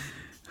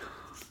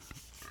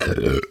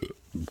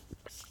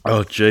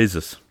 Oh,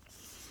 Jesus.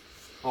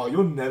 Oh,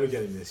 you're never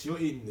getting this. You're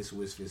eating this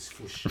whiz fizz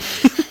for sure.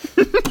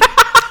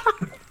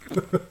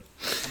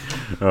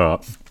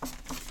 Alright.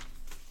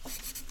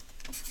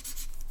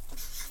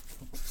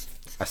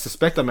 I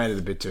suspect I made it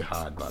a bit too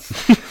hard, but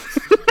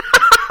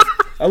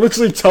I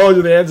literally told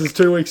you the answers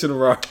 2 weeks in a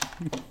row.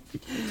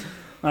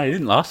 No, you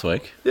didn't last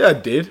week. Yeah, I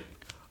did.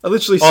 I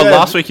literally Oh, said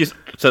last week you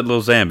said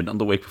Lil Xan, but not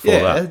the week before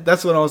Yeah, that.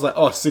 that's when I was like,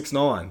 oh,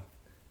 6'9",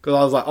 because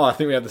I was like, oh, I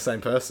think we have the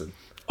same person.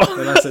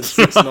 And I said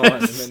 6'9",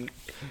 and then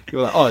you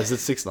were like, oh, is it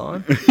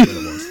 6'9"? Then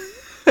it was.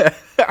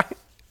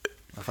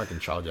 I fucking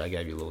trolled you. I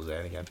gave you Lil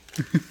Xan again.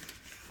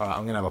 All right,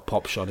 I'm gonna have a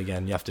pop shot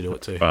again. You have to do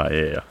it too. Oh,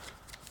 yeah.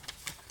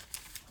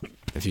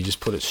 If you just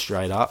put it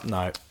straight up,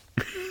 no.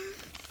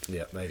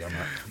 Yeah, there you go,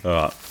 mate.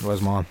 Alright.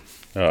 Where's mine?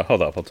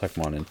 Hold up, I'll tuck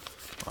mine in.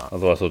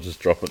 Otherwise, I'll just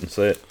drop it and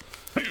see it.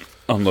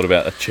 I'm not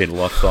about a cheater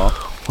lifestyle.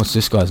 What's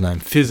this guy's name?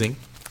 Fizzing.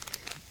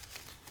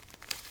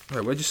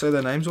 Wait, where'd you say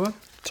their names were?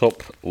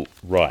 Top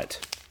right.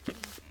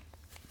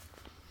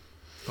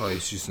 Oh,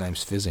 his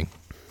name's Fizzing.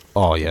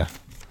 Oh, yeah.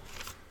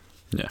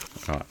 Yeah,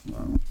 alright.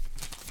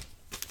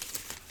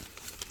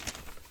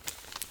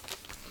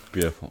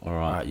 Beautiful, All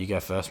alright. right, you go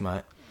first,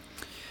 mate.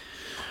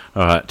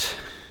 Alright.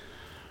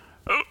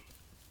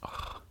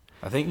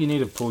 I think you need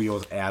to pull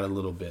yours out a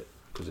little bit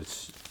because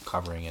it's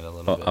covering it a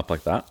little bit. Up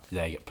like that?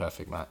 There you go.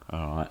 Perfect, mate.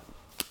 Alright.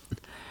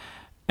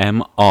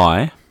 Am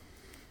I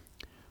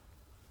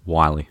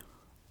Wiley?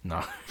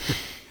 No.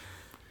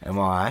 Am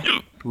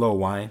I Lil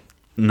Wayne?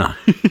 No.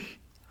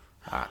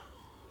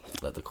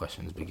 Let the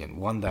questions begin.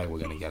 One day we're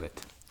going to get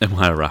it. Am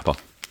I a rapper?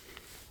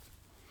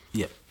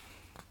 Yep.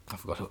 I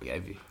forgot who I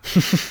gave you.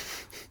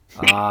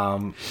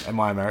 Am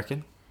I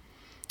American?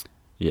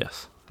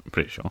 Yes, I'm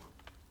pretty sure.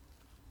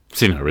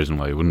 See no reason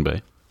why you wouldn't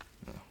be.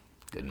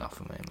 Good enough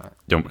for me, mate.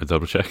 Do you want me to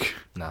double check?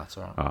 Nah, it's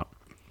alright. Alright.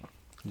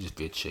 You just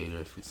be a cheater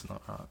if it's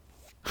not right.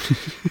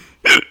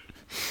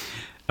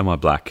 Am I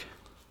black?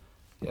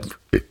 Yes.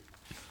 Wait,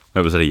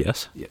 was that a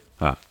yes? Yeah.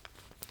 Alright.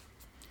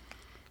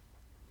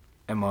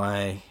 Am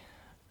I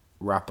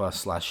rapper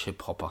 /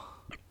 hip hopper?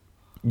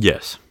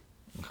 Yes.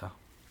 Okay.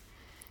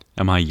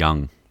 Am I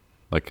young?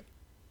 Like,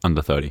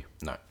 under 30?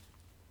 No.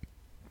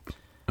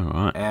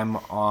 Alright. Am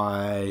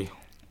I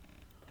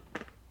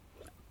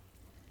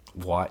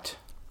white?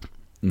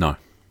 No.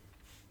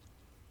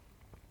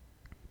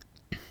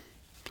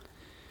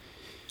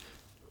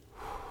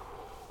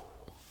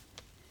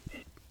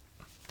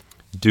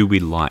 Do we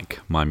like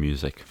my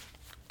music?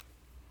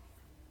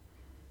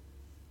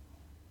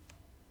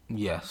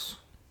 Yes.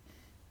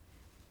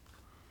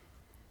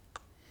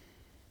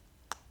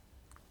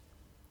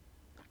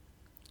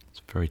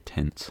 It's very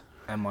tense.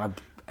 Am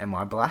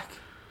I black?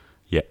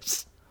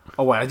 Yes.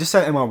 Oh wait, I just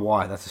said am I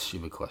white? That's a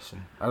stupid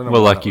question. I don't know.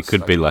 Well, why like, that you was could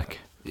stuck be in my like head.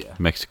 Yeah.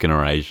 Mexican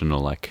or Asian or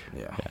like...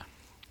 Yeah.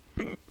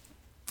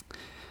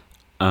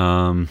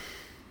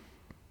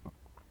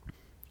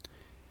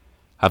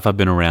 Have I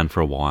been around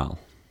for a while?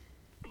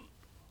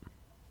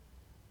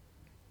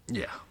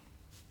 Yeah.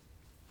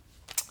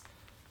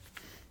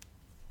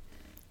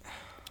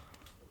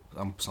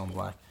 I'm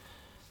black.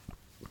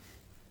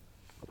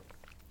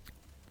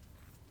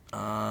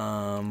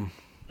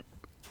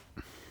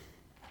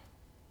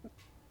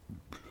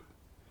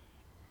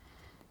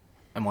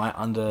 Am I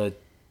under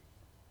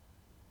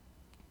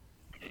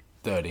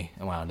 30.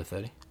 Am I under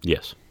 30?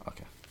 Yes.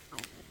 Okay.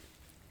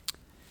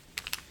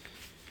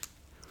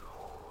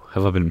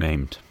 Have I been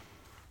memed?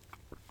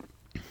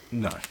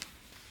 No.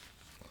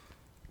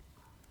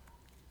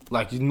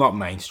 Like, you're not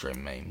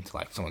mainstream memed.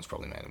 Like, someone's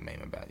probably made a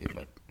meme about you,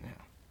 but,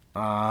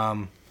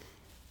 yeah.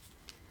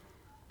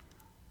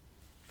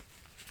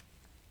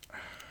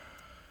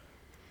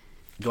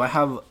 Do I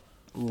have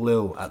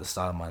Lil at the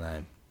start of my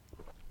name?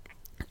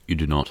 You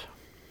do not.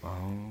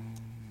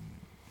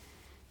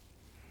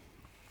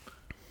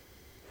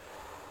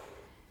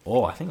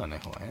 Oh, I think I know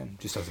who I am.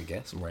 Just as a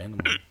guess,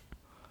 randomly.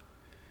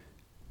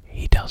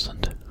 He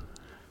doesn't.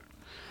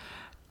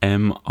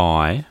 Am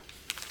I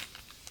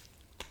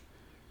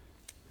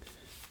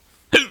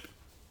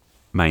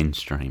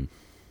mainstream?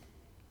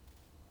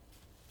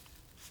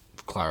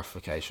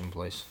 Clarification,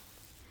 please.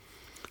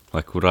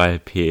 Like, would I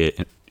appear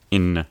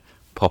in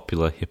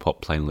popular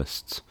hip-hop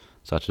playlists,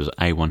 such as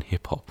A1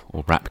 Hip Hop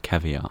or Rap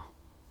Caviar?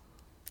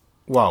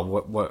 Well,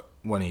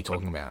 what are you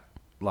talking about?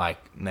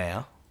 Like,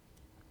 now?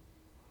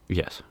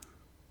 Yes.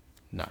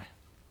 No.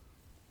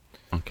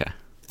 Okay.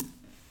 I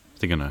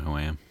think I know who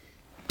I am.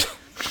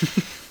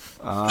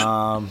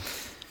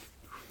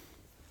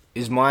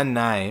 Is my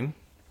name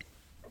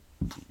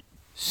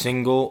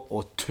single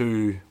or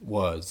 2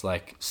 words?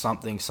 Like,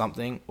 something,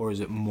 or is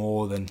it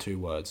more than 2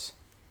 words?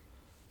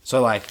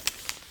 So, like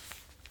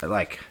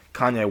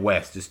Kanye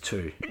West is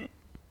 2.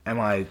 Am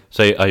I...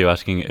 So, are you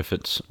asking if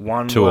it's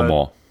one 2 word? or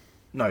more?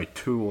 No,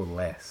 2 or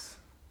less.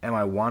 Am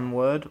I 1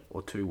 word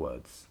or 2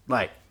 words?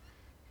 Like...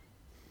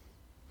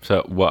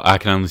 So, well, I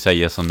can only say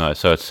yes or no.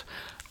 So, it's...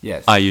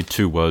 Yes. Are you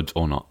 2 words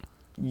or not?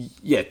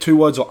 Yeah, 2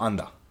 words or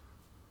under.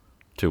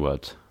 2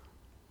 words.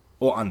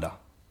 Or under.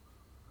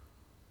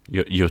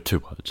 You're 2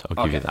 words.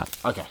 I'll give you that.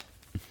 Okay.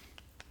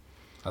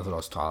 I thought I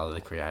was Tyler,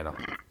 the Creator.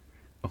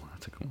 Oh,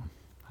 that's a good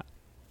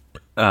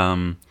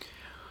one.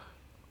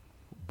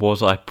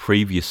 Was I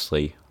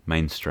previously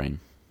mainstream?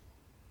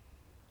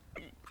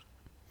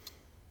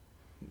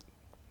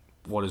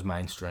 What is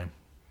mainstream?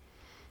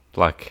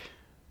 Like,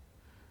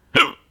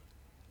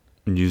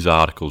 news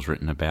articles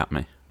written about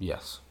me.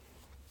 Yes.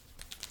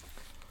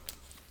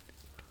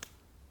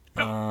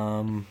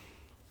 So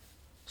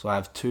I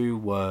have 2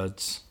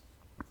 words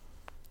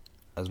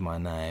as my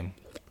name.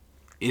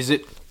 Is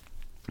it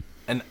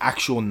an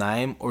actual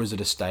name or is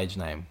it a stage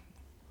name?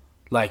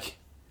 Like,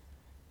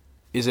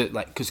 is it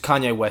like, because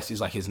Kanye West is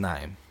like his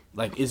name.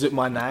 Like, is it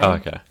my name? Oh,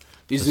 okay.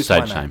 Is A this my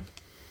stage name? name.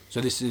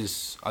 So this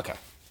is, okay.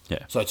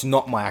 Yeah. So it's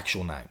not my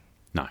actual name.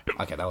 No.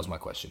 Okay, that was my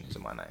question. Is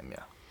it my name?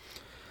 Yeah.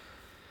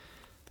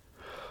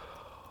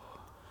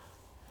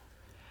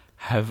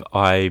 Have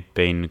I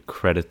been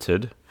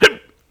credited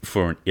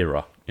for an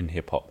era in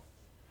hip hop?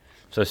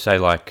 So say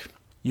like...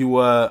 You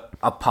were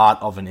a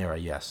part of an era,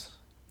 yes.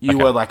 You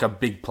Okay. were like a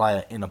big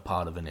player in a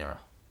part of an era.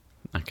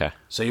 Okay.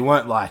 So you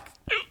weren't like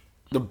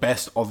the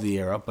best of the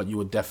era, but you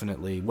were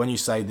definitely, when you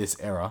say this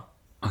era...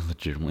 I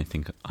legitimately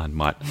think I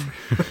might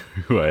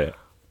who I am.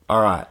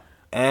 Alright.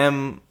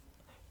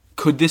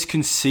 Could this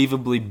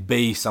conceivably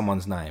be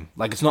someone's name?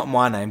 Like, it's not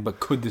my name, but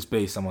could this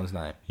be someone's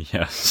name?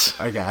 Yes.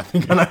 Okay, I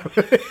think I know.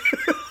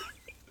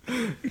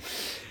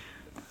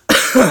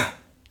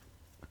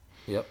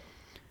 Yep.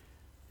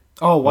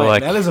 Oh, wait,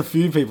 Like, now there's a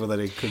few people that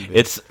it could be.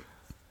 It's...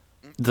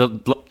 The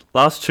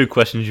last 2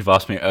 questions you've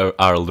asked me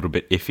are a little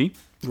bit iffy.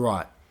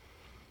 Right.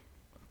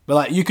 But,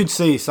 like, you could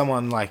see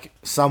someone, like,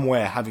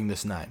 somewhere having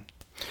this name.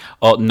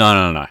 Oh,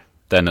 no.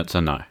 Then it's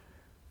a no.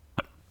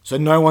 So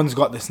no one's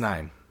got this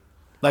name.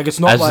 Like, it's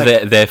not As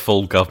like... their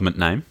full government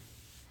name?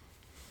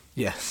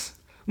 Yes.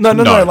 No,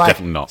 No, like...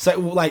 definitely not. Say,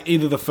 like,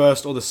 either the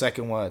first or the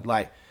second word.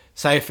 Like,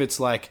 say if it's,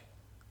 like...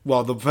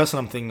 Well, the person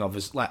I'm thinking of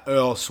is, like,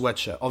 Earl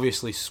Sweatshirt.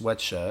 Obviously,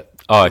 Sweatshirt.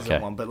 Oh, isn't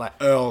okay. One, but, like,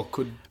 Earl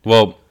could...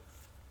 Well...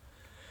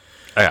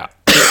 Yeah.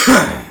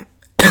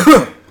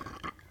 I'm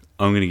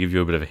going to give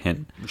you a bit of a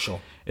hint.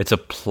 Sure. It's a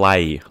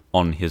play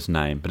on his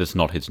name, but it's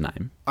not his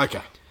name.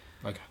 Okay.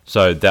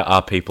 So there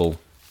are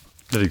people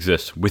that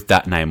exist with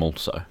that name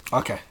also.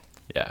 Okay.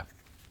 Yeah.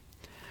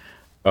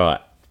 Alright.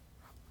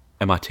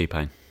 Am I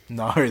T-Pain?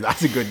 No,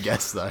 that's a good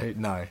guess, though.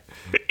 No.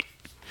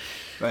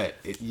 Wait,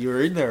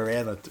 you're in there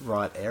around the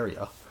right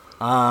area.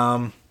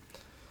 So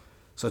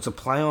it's a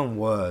play on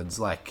words.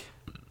 Like,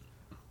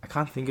 I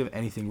can't think of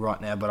anything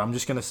right now, but I'm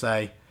just gonna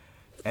say,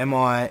 do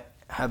I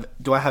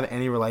have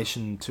any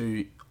relation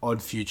to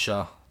Odd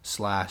Future /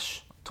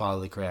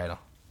 Tyler the Creator?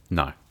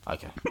 No.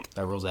 Okay,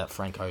 that rules out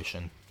Frank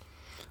Ocean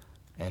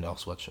and Earl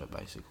Sweatshirt,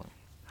 basically.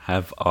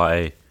 Have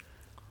I...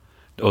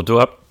 Or do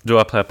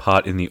I play a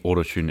part in the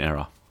autotune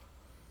era?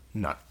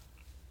 No.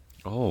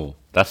 Oh,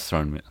 that's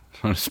thrown me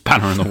a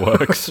spanner in the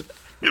works.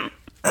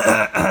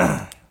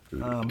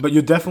 But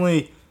you're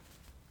definitely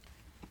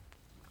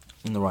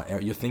in the right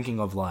area. You're thinking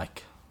of the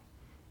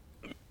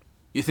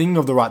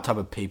right type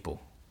of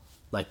people.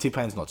 Like,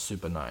 T-Pain's not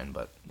super known,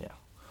 but yeah.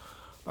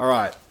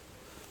 Alright.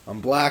 I'm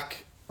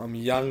black. I'm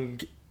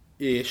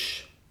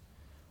young-ish.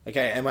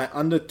 Okay, am I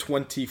under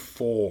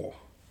 24?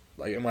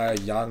 Like, am I a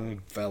young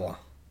fella?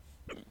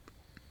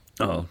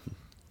 Oh.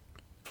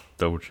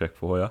 Double check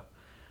for you.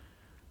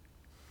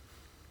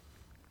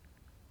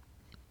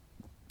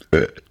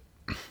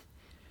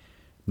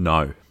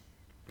 No.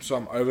 So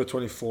I'm over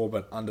 24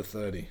 but under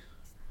 30.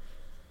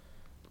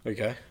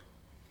 Okay.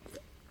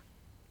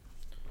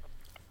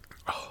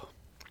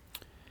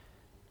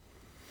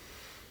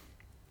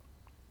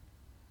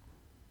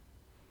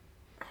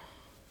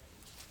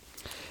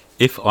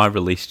 If I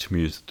released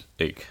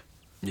music,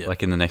 Yeah.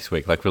 like in the next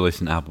week, like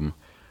release an album,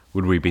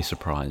 would we be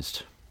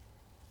surprised?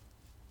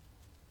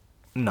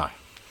 No.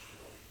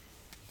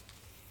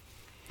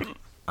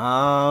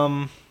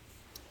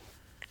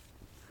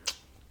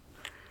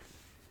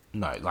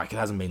 No, like it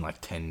hasn't been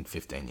like 10,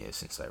 15 years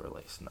since they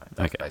released. No,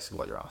 that's Okay. basically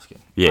what you're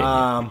asking.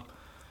 Yeah.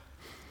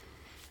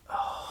 This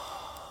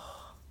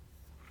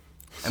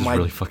Am is I-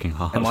 really fucking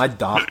hard. Am I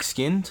dark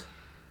skinned?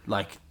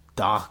 Like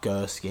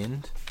darker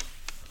skinned?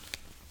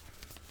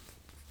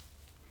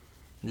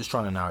 I'm just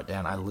trying to narrow it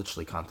down. I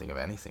literally can't think of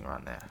anything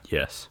right now.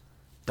 Yes.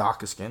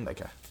 Darker skinned?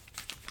 Okay.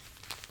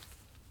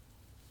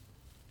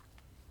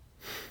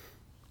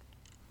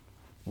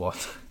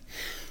 What?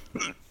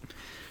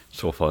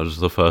 So I thought it was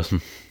the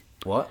person.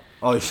 What?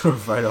 Oh, you're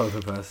afraid of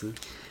the person?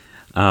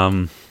 What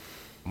Am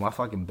I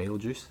fucking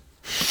Beetlejuice?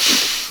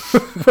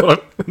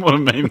 a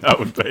meme that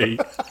would be.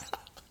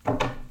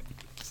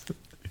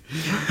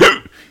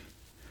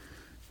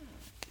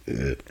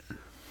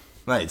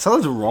 Mate,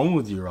 something's wrong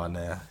with you right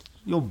now.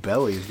 Your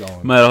belly is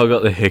going. Mate, I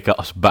got the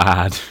hiccups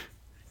bad.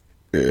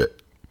 Alright.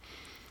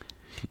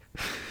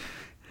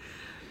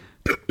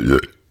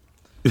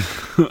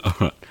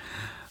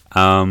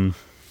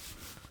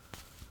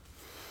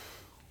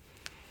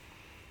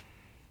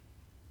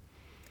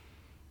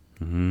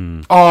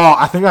 Oh,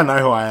 I think I know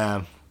who I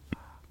am.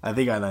 I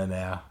think I know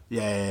now.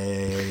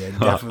 Yeah.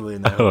 Definitely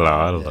know.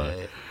 I don't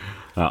know.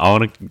 I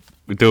want to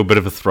do a bit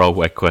of a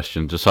throwaway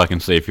question just so I can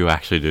see if you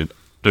actually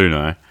do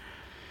know.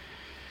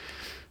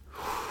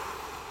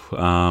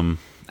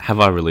 Have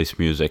I released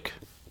music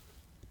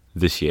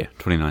this year,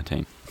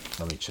 2019?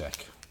 Let me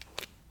check.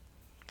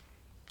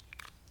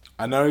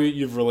 I know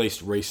you've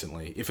released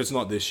recently. If it's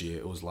not this year,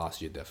 it was last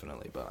year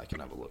definitely, but I can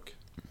have a look.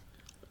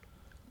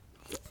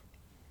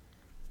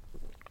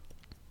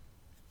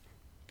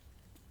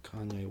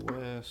 Kanye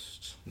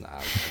West. Nah, I'm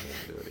not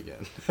gonna do it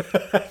again.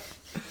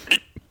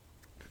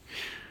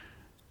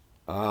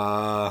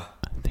 I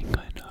think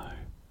I know.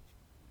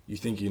 You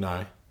think you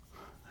know?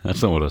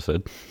 That's not what I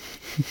said.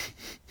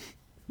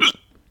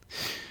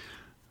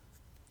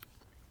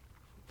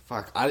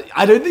 Fuck.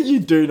 I don't think you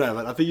do know,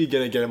 but I think you're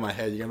gonna get in my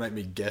head. You're gonna make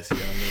me guess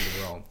again. I'm gonna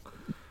be wrong.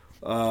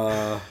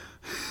 Oh,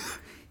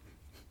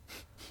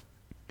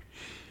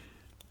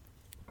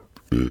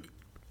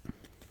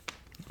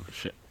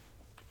 shit.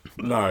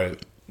 No.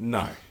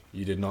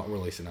 You did not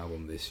release an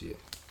album this year.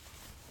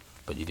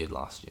 But you did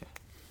last year.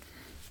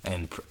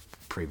 And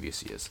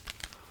previous years.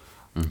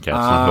 Okay, that's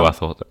not who I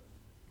thought.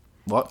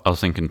 What? I was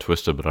thinking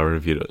Twister, but I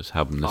reviewed his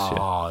album this year.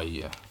 Oh,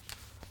 yeah.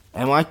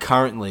 Am I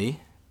currently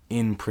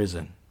in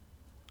prison?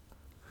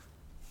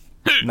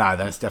 No,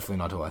 that's definitely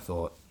not who I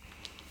thought.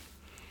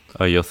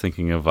 Oh, you're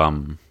thinking of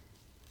TK?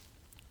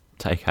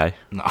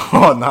 No,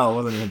 I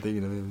wasn't even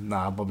thinking of him.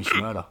 Nah, Bobby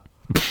Shmurda.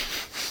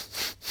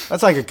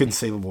 That's like a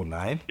conceivable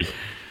name.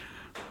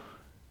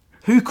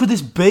 Who could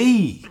this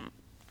be?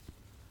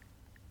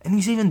 And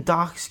he's even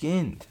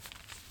dark-skinned.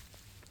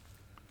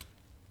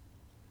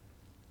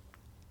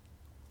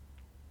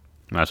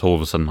 That's all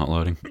of a sudden not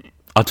loading.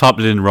 I typed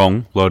it in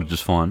wrong, loaded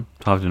just fine.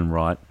 Typed it in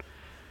right.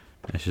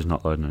 It's just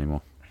not loading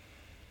anymore.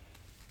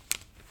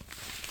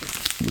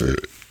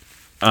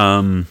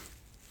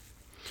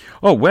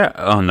 Oh, where?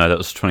 Oh no, that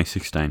was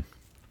 2016.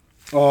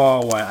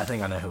 Oh, wait, I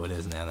think I know who it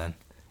is now then.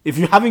 If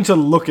you're having to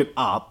look it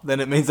up, then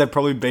it means they've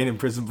probably been in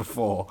prison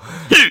before.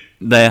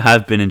 They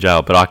have been in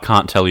jail, but I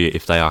can't tell you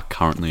if they are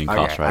currently Okay,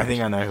 incarcerated. I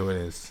think I know who it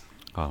is.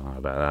 I don't know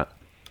about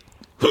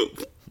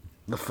that.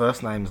 The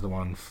first name's the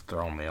one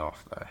throwing me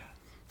off, though.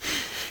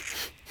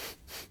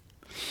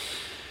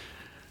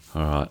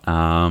 Alright,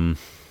 am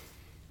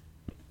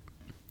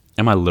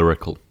I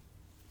lyrical?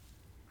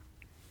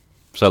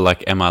 So,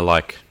 like, am I,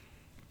 like,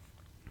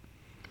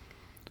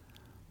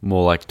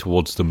 more, like,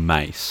 towards the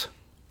Mace?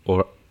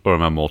 Or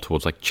am I more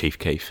towards, like, Chief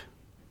Keef?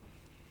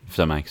 If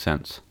that makes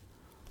sense.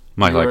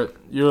 Am I,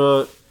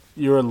 You're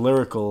a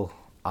lyrical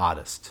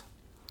artist.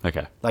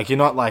 Okay. Like, you're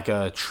not like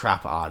a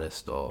trap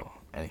artist or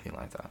anything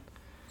like that.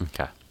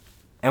 Okay.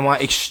 Am I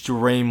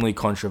extremely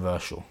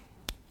controversial?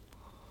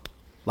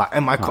 Like,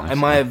 am Nice.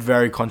 I a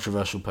very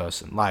controversial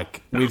person?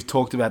 Like, we've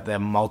talked about that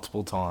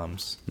multiple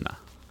times. No.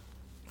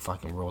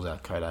 Fucking rules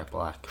out Kodak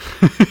Black.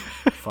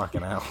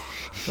 Fucking hell.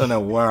 Don't know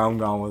where I'm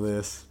going with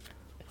this.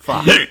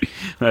 Fuck.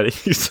 That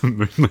is the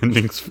moon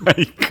landing's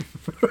fake.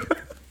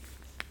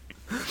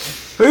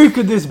 Who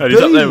could this be? He's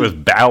up there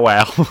with Bow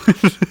Wow.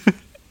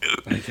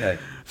 Okay.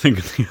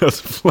 Thinking the Earth's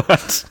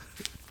flat.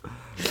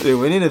 Dude,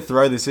 we need to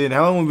throw this in.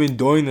 How long have we been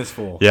doing this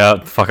for?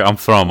 Yeah, fuck it, I'm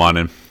throwing mine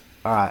in.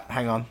 Alright,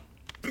 hang on.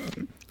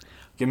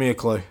 Give me a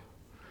clue.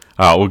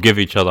 Alright, we'll give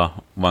each other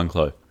one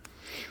clue.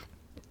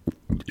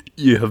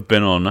 You have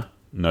been on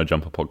No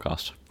Jumper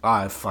podcast.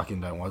 I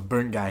fucking don't want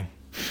Brent Gang.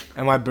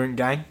 Am I Brent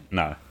Gang?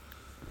 No.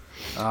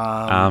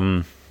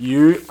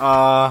 You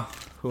are...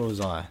 Who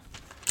was I?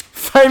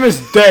 Famous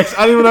Dex.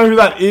 I don't even know who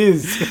that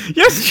is.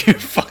 Yes, you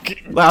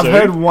fucking. Like, I've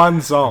heard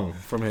one song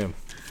from him.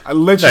 I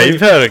literally... No,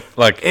 you've heard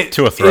like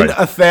 2 or 3. In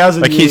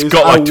 1,000 Like, years, he's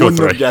got, like, I 2 or wouldn't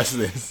 3. have guessed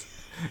this.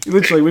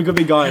 Literally, we could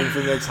be going for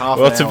the next half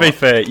Well, an to hour. be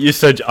fair, you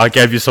said I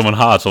gave you someone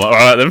hard, so I'm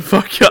like, alright then,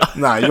 fuck you.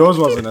 No, yours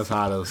wasn't as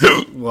hard as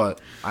what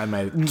I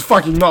made. It's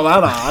fucking not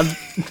that hard.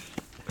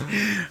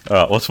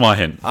 Alright, what's my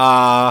hint?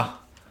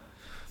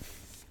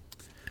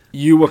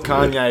 You were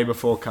Kanye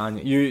before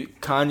Kanye.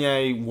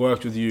 Kanye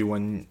worked with you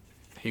when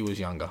he was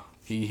younger.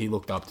 He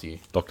looked up to you.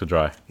 Dr.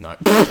 Dre. No.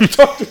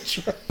 Dr.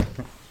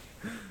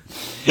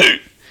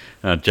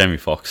 Dre. Jamie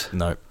Foxx.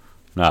 No.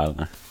 No, I don't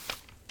know.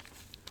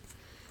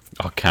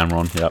 Oh,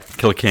 Cameron, yep.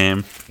 Killer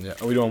Cam. Yeah.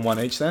 Are we doing one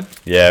each then?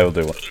 Yeah, we'll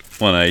do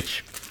one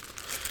each.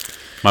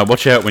 Mate,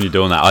 watch out when you're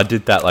doing that. I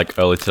did that like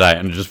early today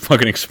and it just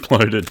fucking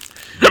exploded.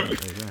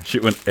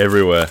 Shit went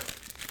everywhere.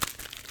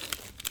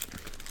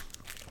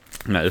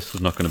 No, this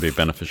was not going to be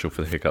beneficial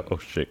for the hiccup. Oh,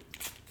 shit.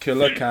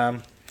 Killer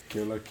Cam.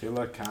 Killer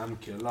Cam.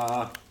 You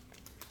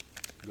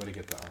gotta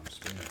get the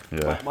spoon.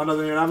 Yeah. Why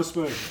doesn't even have a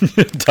spoon?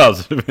 It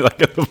does. It'll be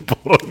like at the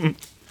bottom.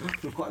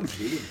 Mine's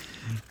hidden.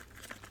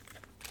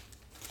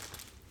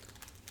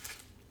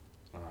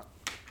 Alright.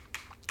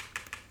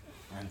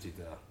 Empty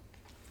there.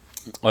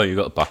 Oh, you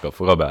got the bucket.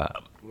 Forgot about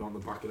that. We want the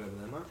bucket over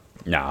there, mate?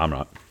 Nah, I'm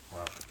right.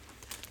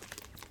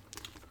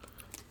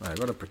 Mate, I've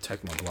got to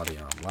protect my bloody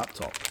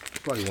laptop.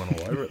 Bloody went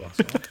all over it last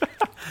night.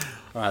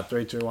 Alright,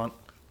 3, 2, 1.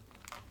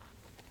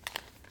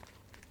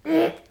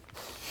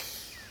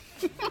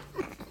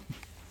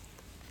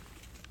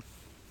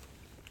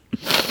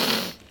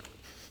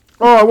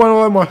 Oh, I went all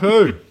over my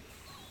food.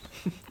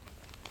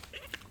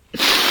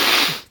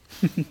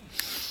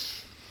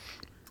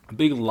 A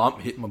big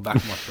lump hit my back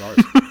of my throat.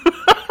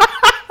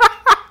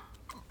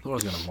 Thought I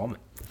was going to vomit.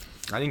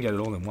 I didn't get it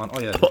all in one. Oh,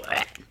 yeah.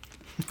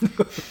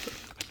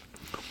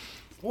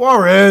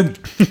 Warren!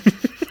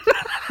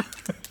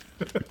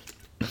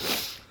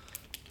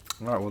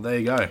 Alright, well, there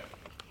you go.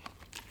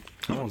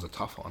 That one's a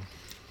tough one.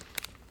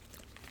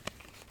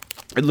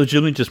 It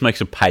legitimately just makes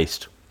a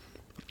paste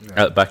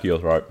at the back of your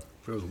throat.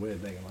 Feels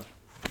weird, there you go.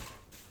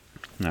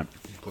 No.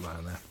 Put that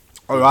in there.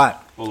 Alright.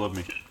 All of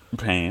me.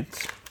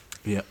 Pants.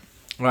 Yeah.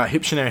 Alright,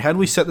 Hiptionary. How did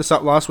we set this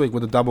up last week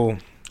with a double...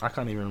 I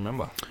can't even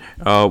remember.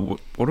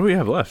 What do we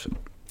have left?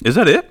 Is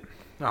that it?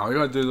 No, we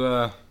gotta do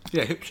the...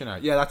 Yeah,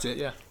 Hiptionary. Yeah, that's it,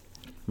 yeah.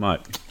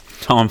 Mate,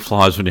 time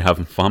flies when you're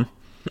having fun.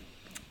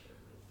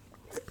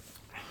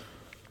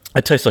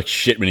 It tastes like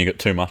shit when you get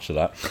too much of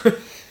that.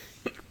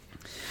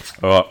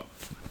 Alright.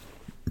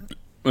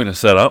 We're going to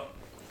set up.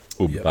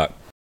 We'll be back.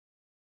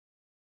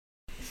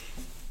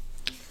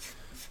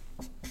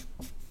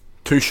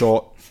 Too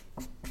short.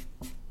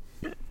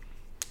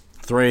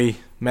 3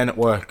 men at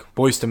work.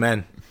 Boys to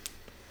men.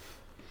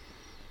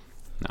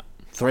 No.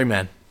 3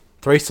 men.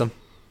 Threesome.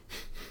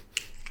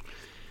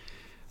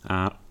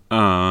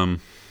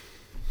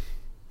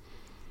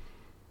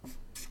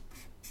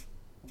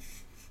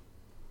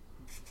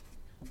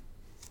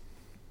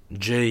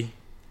 G.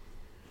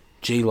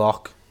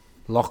 G-Lock.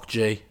 Lock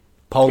G.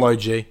 Polo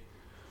G.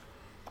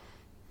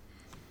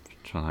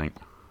 Trying to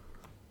think.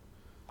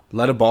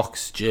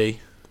 Letterbox G.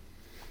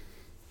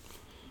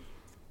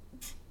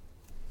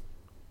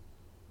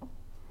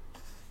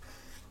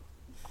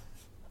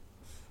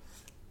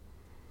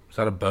 Is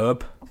that a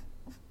burb?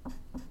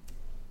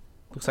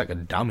 Looks like a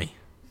dummy.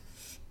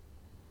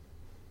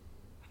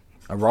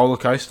 A roller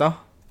coaster.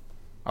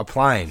 A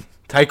plane.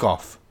 Take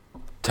off.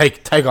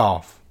 Take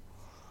off.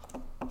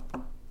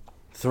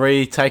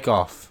 3, take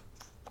off.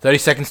 30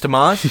 seconds to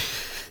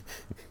Mars.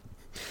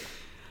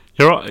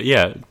 You're right,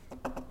 yeah.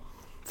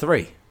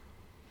 3.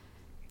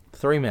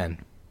 3 men.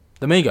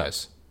 The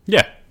Migos.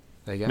 Yeah.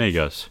 There you go.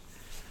 Migos.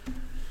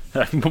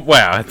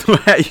 Wow,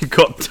 how you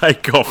got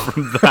take off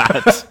from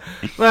that.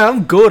 Man,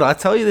 I'm good. I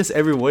tell you this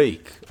every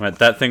week. Right,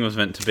 that thing was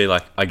meant to be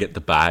like, I get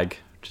the bag.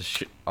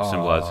 Just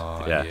symbolize.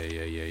 Yeah.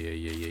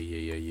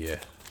 Yeah.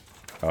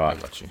 Alright.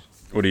 I got you.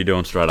 What are you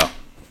doing straight up?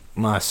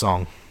 My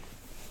song.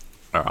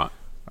 Alright.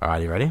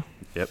 Alright, you ready?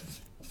 Yep.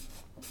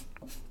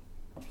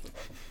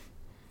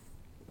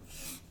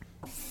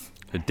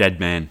 A dead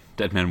man.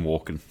 Dead man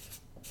walking.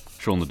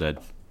 Shaun the Dead.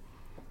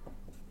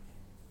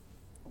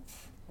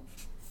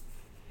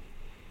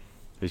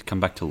 He's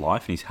come back to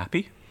life and he's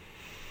happy?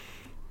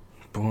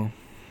 Boom.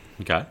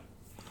 Okay.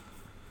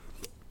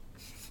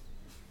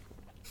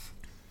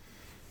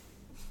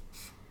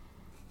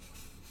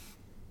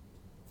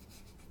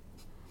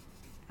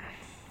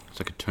 It's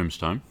like a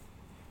tombstone.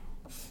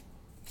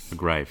 A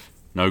grave.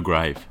 No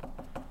grave.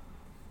 But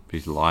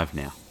he's alive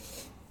now.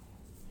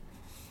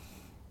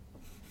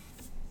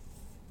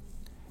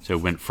 So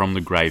it went from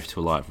the grave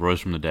to alive. Rose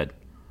from the dead.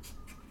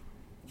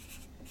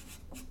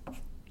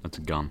 That's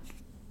a gun.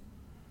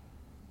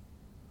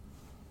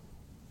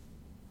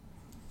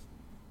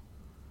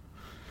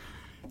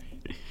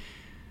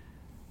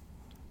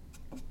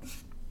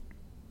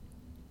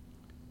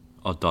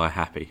 I'll die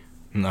happy.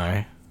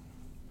 No.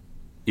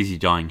 Is he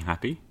dying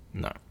happy?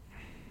 No.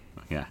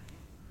 Yeah.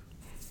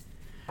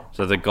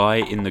 So the guy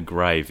in the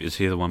grave, is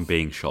he the one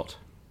being shot?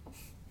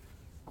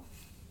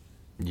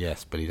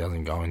 Yes, but he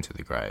doesn't go into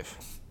the grave.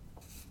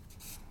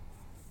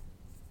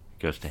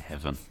 Goes to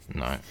heaven.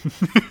 No.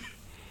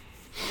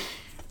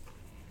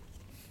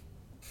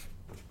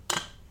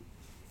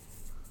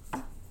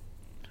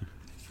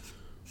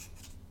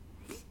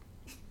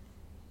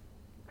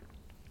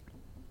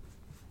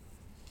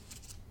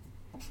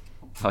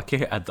 I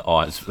can't add the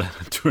eyes, but that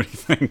don't do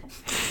anything.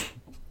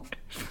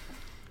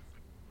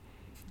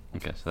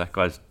 Okay, so that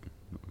guy's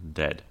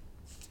dead.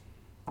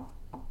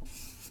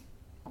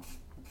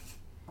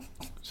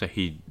 So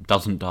he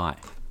doesn't die.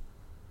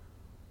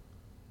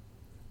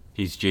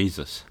 He's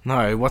Jesus.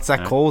 No, what's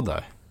that No. called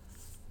though?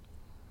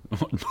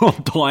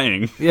 Not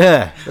dying.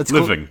 Yeah, that's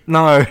Living.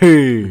 No.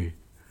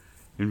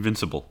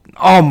 Invincible.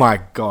 Oh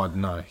my god,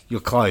 no. You're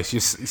close. You're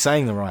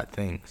saying the right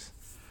things.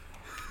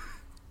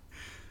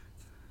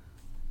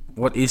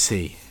 What is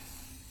he?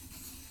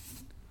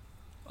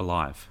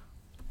 Alive.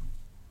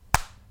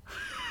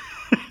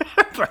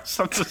 That's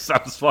such a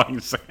satisfying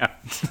sound.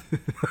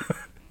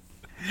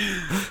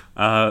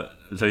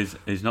 So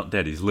he's not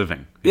dead, he's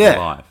living. He's Yeah,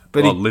 alive.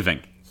 but Well, he- living.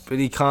 But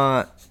he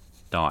can't.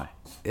 Die.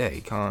 Yeah, he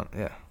can't.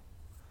 Yeah.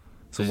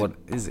 So what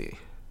is he?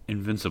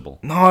 Invincible.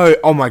 No.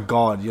 Oh my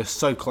god, you're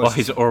so close. Well,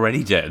 he's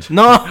already dead.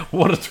 No.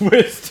 What a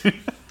twist.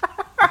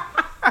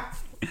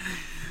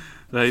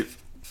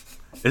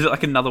 Is it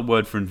like another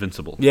word for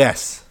invincible?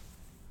 Yes.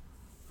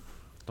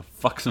 The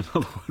fuck's another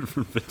word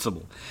for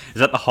invincible? Is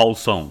that the whole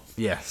song?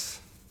 Yes.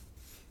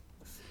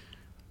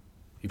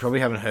 You probably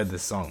haven't heard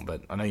this song,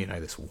 but I know you know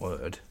this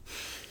word.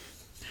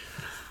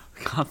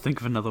 I can't think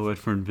of another word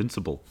for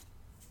invincible.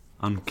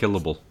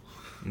 Unkillable.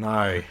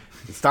 No.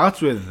 It starts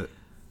with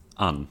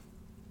Un.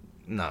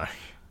 no. It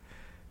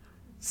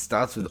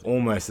starts with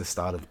almost the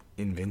start of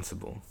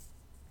invincible.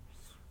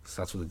 It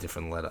starts with a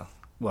different letter.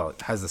 Well,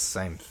 it has the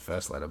same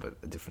first letter, but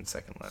a different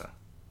second letter.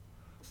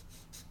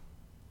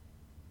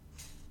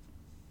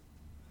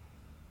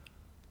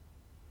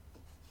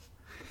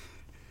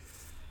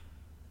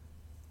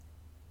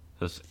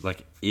 So it's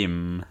like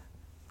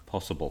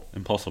impossible.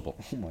 Impossible.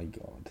 Oh my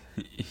god.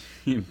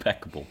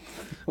 Impeccable.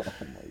 Oh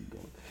my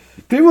god.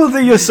 People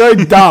think you're so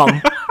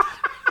dumb.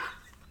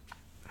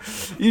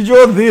 You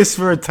draw this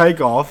for a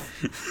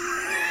takeoff.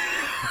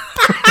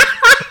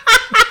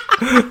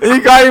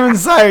 You can't even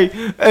say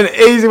an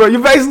easy word.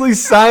 You're basically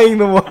saying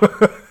the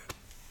word.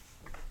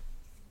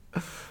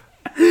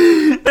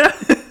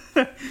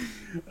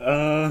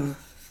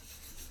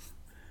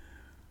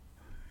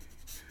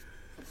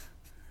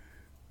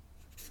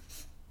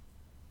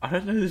 I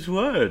don't know this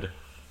word.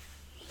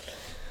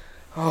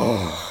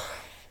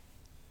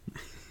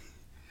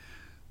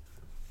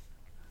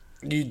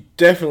 You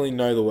definitely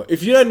know the word.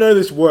 If you don't know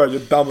this word, you're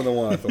dumber than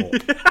what I thought.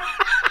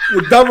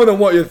 You're dumber than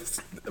what you're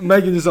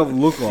making yourself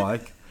look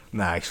like.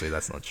 Nah, actually,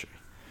 that's not true.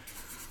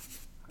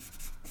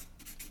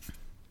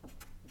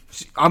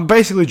 I'm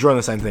basically drawing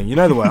the same thing. You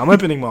know the word. I'm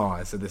opening my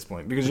eyes at this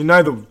point because you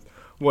know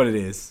what it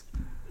is.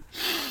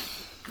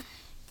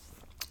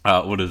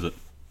 What is it?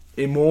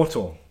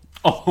 Immortal.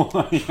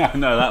 Oh, yeah, I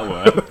know that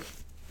word.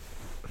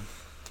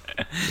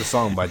 The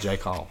song by J.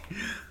 Cole.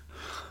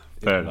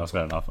 Fair enough.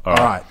 All All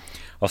right.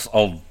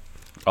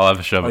 I'll have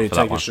a sherbet you for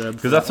that take a one. sherbet for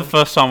Because that that's the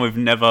first time we've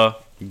never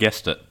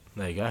guessed it.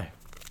 There you go.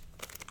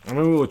 I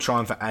remember we were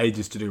trying for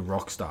ages to do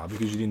Rockstar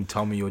because you didn't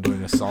tell me you were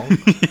doing a song.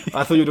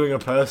 I thought you were doing a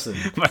person.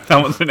 But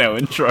that was in our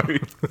intro.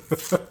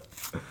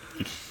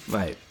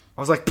 Mate,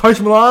 I was like,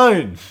 Post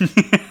Malone!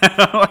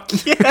 I'm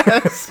like,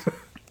 yes!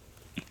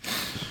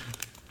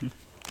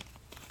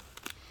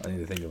 I need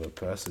to think of a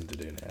person to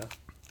do now.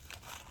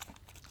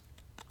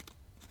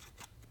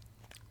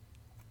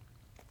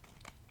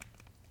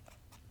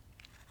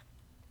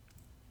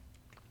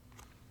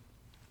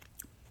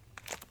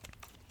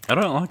 I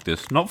don't like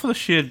this. Not for the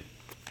sheer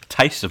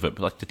taste of it,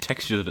 but like the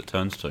texture that it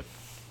turns to.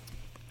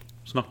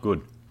 It's not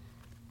good.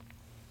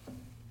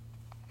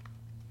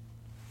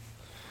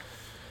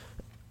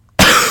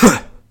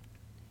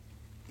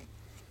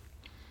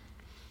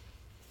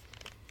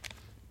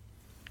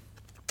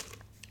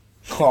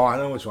 Oh, I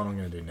know which one I'm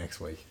going to do next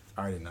week.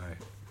 I already know.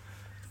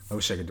 I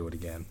wish I could do it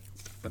again,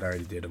 but I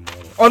already did them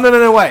all. Oh,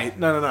 no, wait.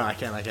 No, I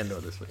can't do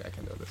it this week.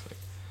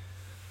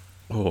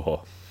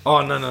 Oh.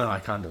 Oh, no, I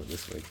can't do it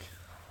this week.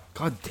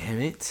 God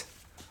damn it.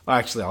 Oh,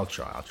 actually, I'll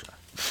try.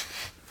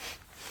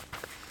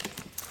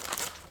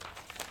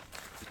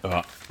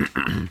 Alright.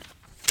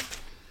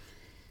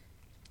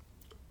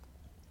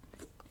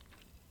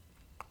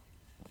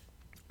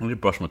 I need to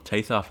brush my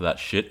teeth after that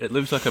shit. It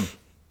leaves like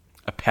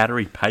a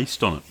powdery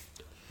paste on it.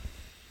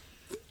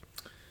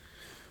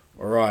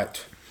 All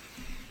right.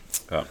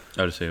 I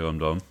just see who I'm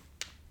doing.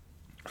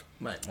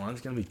 Mate, mine's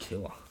going to be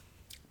killer.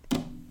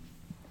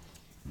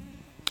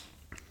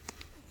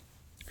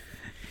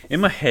 In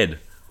my head,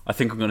 I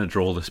think I'm going to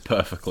draw this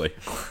perfectly.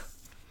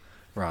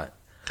 Right.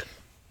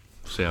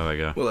 See how I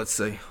go. Well, let's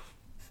see.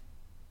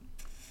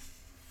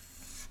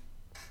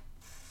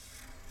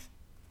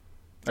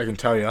 I can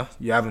tell you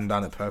haven't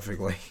done it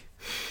perfectly.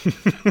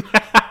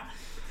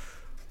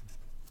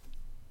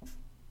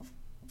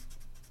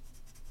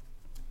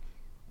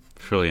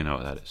 Surely you know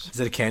what that is. Is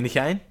it a candy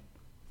cane?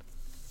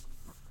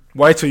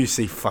 Wait till you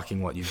see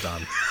fucking what you've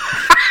done.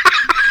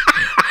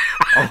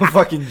 I'm a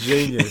fucking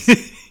genius.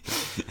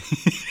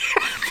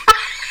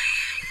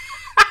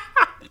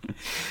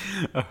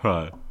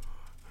 Alright.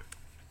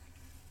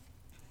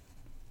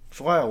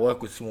 That's why I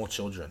work with small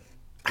children.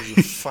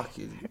 You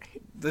fucking...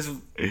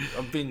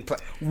 I've been...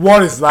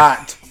 What is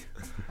that?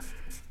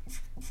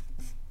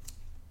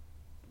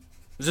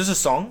 Is this a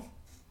song?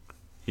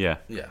 Yeah.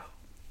 Yeah.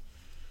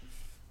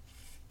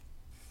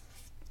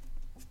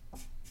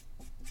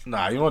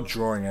 Nah, you're not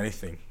drawing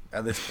anything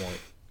at this point.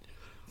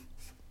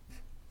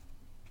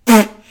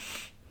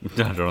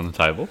 Did I draw on the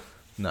table?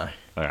 No.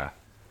 Okay.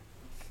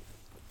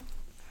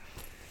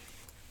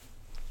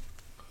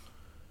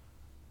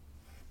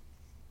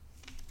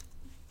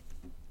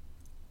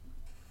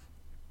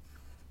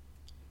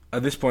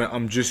 At this point,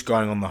 I'm just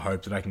going on the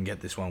hope that I can get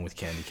this one with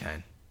candy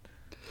cane.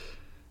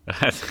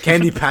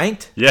 Candy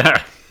paint?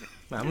 Yeah.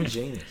 Man, I'm a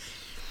genius.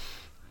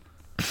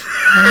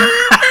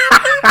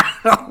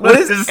 What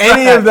is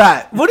any of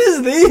that? What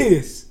is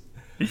this?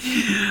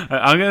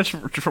 I'm going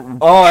to It's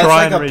try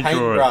like and a redraw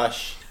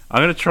paintbrush. it.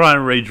 I'm going to try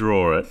and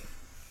redraw it.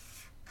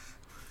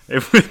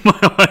 If with my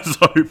eyes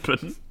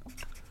open.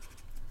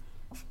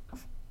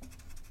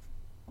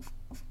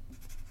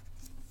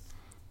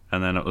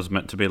 And then it was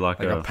meant to be like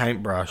a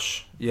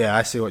paintbrush. Yeah,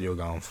 I see what you're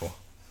going for.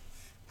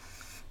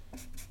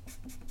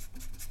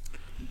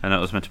 And it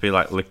was meant to be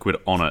like liquid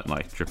on it,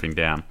 like dripping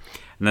down.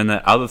 And then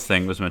the other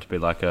thing was meant to be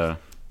like a...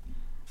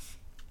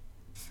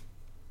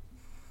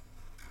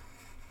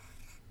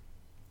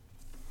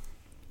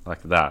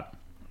 Like that.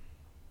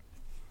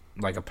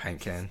 Like a paint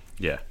can.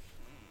 Yeah.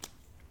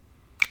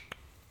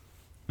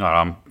 No,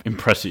 I'm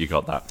impressed that you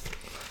got that.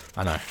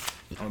 I know.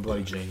 I'm a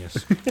bloody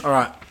genius.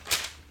 Alright.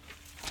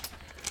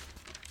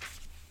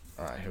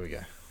 Alright, here we go.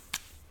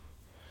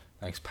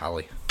 Thanks,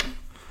 Pally.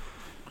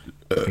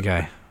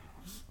 Okay.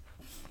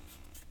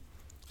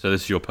 So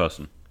this is your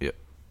person? Yep.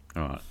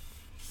 Alright.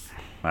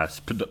 That's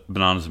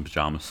bananas and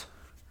pajamas.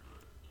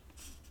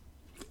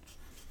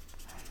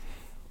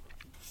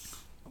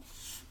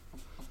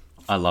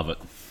 I love it.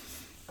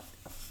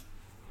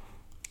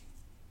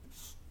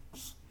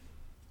 Is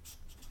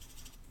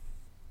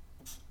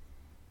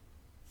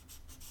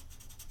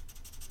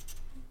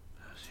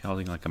he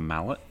holding like a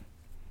mallet?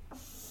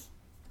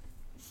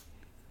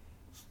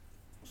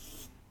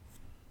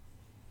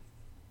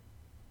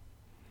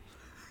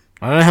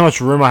 I don't know how much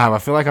room I have. I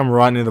feel like I'm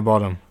right near the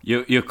bottom.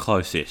 You're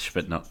close-ish,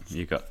 but not.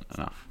 You got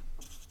enough.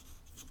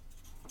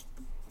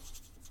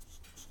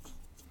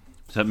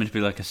 Is that meant to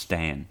be like a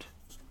stand?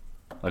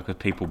 Like with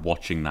people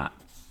watching that?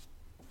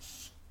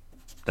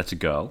 That's a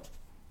girl.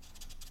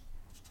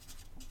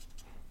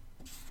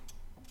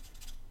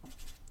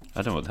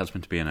 I don't know what that's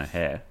meant to be in her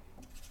hair.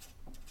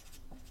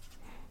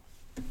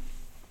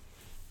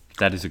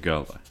 That is a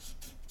girl, though.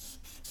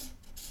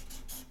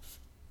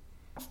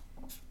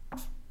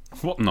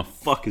 What in the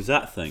fuck is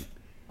that thing?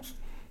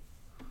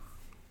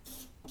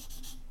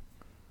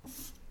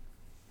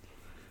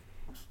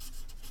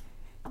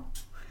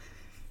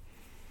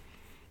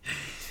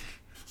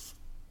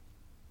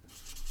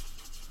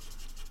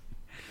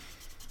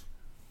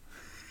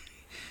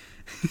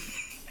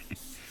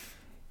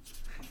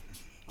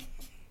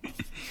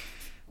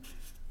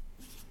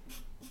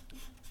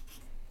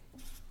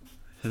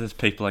 So there's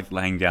people like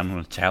laying down on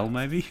a towel,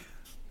 maybe?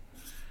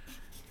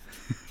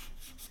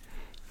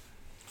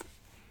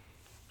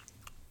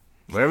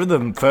 Wherever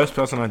the first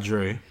person I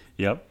drew,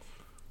 Yep.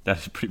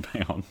 That's pretty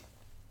bang on.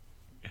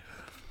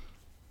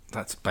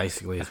 that's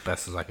basically as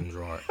best as I can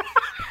draw it.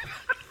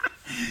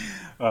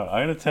 Alright,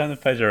 I'm going to turn the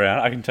page around.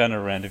 I can turn it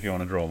around if you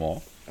want to draw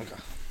more. Okay.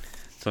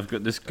 So I've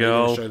got this Are you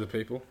gonna girl. show the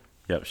people?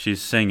 Yep,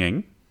 she's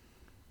singing.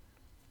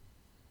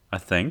 I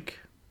think.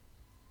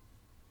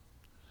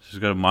 She's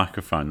got a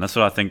microphone. That's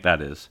what I think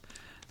that is.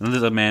 And then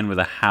there's a man with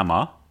a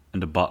hammer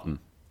and a button.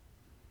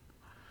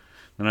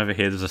 Then over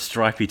here there's a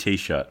stripy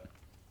t-shirt.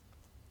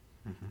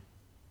 Mm-hmm.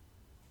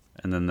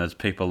 And then there's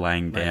people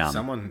laying Mate, down.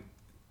 someone,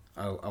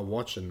 a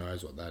watcher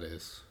knows what that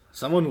is.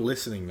 Someone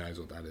listening knows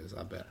what that is,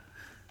 I bet.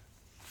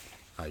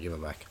 Alright, give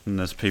it back. And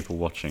there's people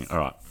watching.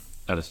 Alright,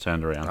 that is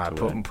turned around Alright,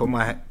 to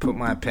where? put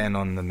my pen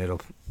on the middle,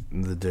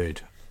 the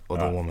dude or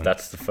the Alright, woman.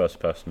 That's the first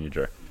person you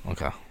drew.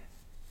 Okay.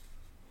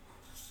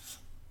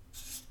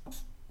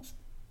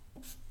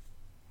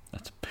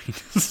 That's a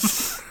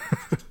penis.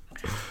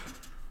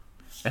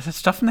 Is that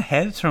stuff in the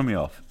hair that threw me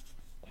off?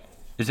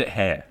 Is it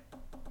hair?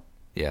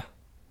 Yeah.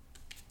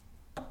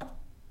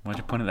 Why'd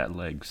you point at that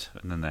legs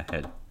and then their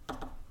head?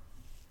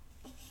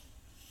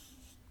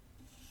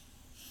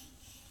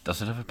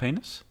 Does it have a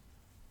penis?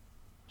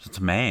 It's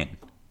a man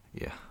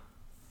Yeah.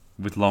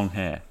 with long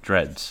hair,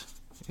 dreads.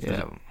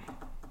 Yeah.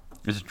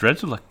 Is it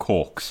dreads or like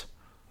corks?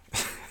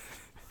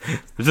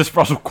 Is this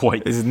Russell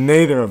Quaid? It's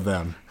neither of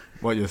them,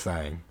 what you're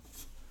saying.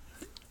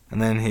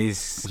 And then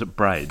he's Is it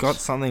braids? got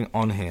something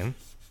on him.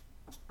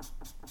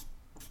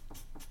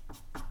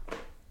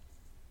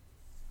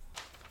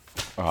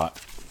 Alright.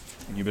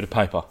 Give a bit of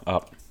paper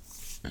up.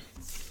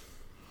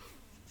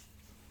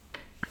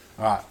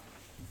 Alright.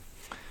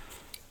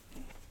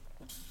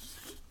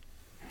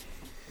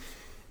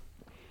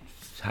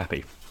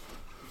 happy.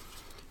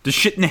 The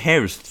shit in the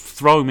hair is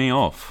throwing me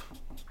off.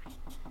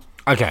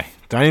 Okay,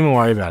 don't even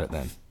worry about it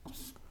then.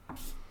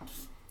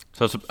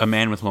 So it's a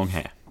man with long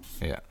hair.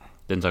 Yeah.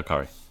 Denzel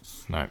Curry.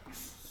 No.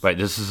 Wait,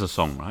 this is a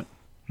song, right?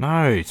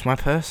 No, it's my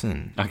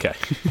person. Okay.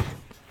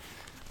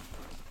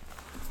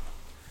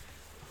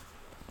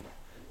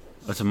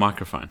 It's a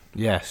microphone.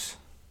 Yes.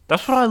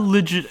 That's what I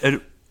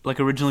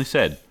originally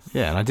said.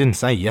 Yeah, and I didn't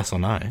say yes or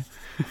no.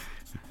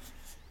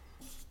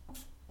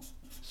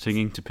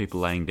 Singing to people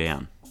laying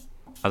down.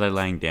 Are they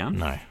laying down?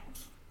 No.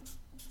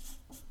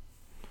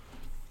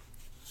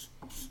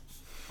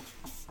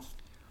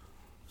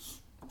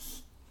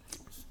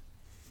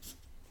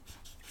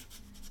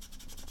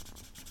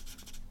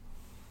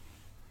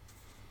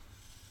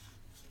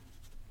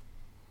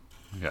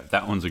 Okay,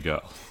 that one's a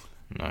girl.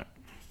 No.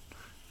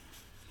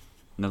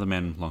 Another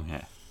man with long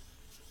hair.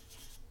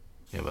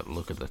 Yeah, but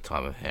look at the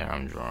type of hair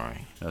I'm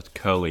drawing. That's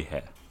curly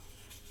hair.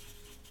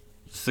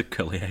 Is this a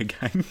curly hair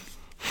game?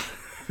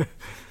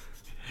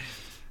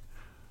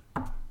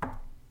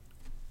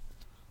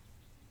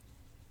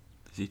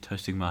 Is he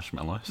toasting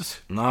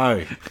marshmallows?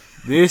 No.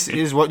 This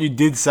is what you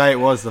did say it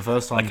was the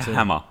first time Like too. a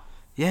hammer.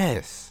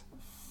 Yes.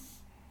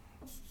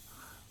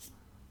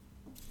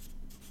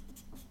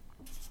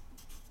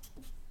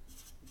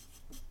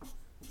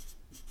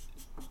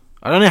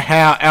 I don't know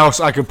how else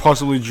I could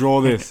possibly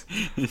draw this.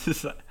 Is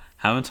this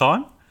hammer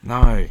time?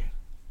 No.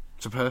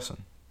 It's a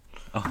person.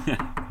 Oh,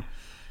 yeah.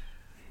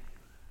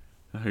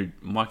 Oh,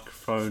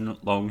 microphone,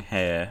 long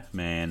hair,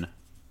 man.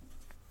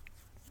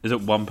 Is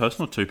it one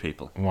person or two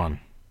people?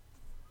 One.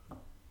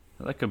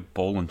 Like a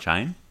ball and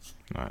chain?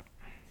 No.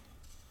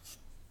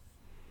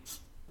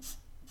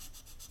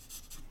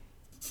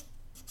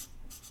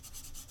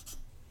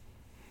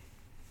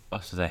 Oh,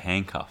 so they're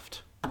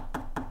handcuffed.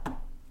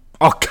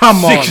 Oh,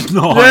 come on.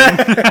 6'9".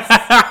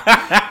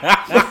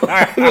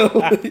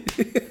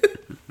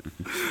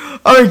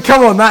 I mean,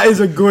 come on. That is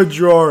a good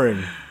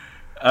drawing.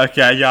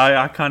 Okay,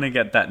 yeah, I kind of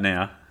get that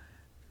now.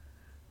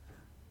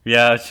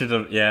 Yeah, I should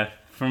have, yeah.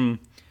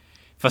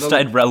 If I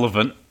stayed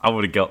relevant, I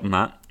would have gotten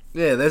that.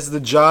 Yeah, there's the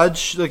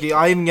judge. Look,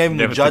 I even gave him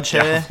the judge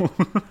hair.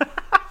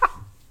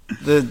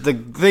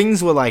 The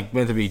things were like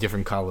meant to be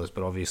different colours,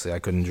 but obviously I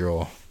couldn't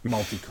draw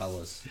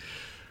multicolours.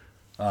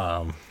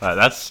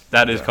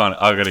 That is kind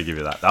of. I got to give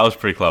you that. That was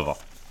pretty clever.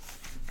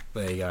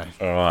 There you go.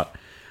 All right.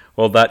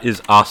 Well, that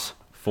is us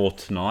for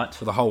tonight.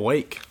 For the whole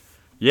week.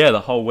 Yeah,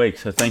 the whole week.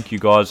 So thank you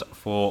guys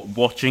for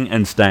watching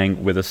and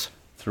staying with us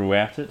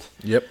throughout it.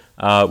 Yep.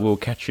 We'll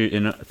catch you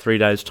in 3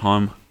 days'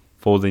 time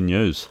for the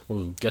news.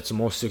 We'll get some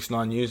more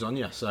 6ix9ine news on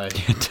you. So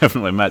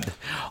Definitely, mate.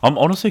 I'm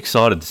honestly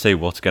excited to see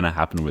what's going to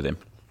happen with him.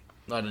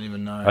 I don't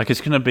even know. Like,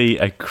 it's going to be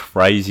a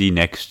crazy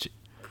next,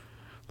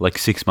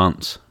 6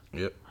 months.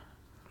 Yep.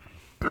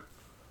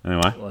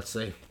 Anyway. Let's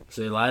see.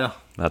 See you later.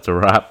 That's a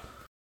wrap.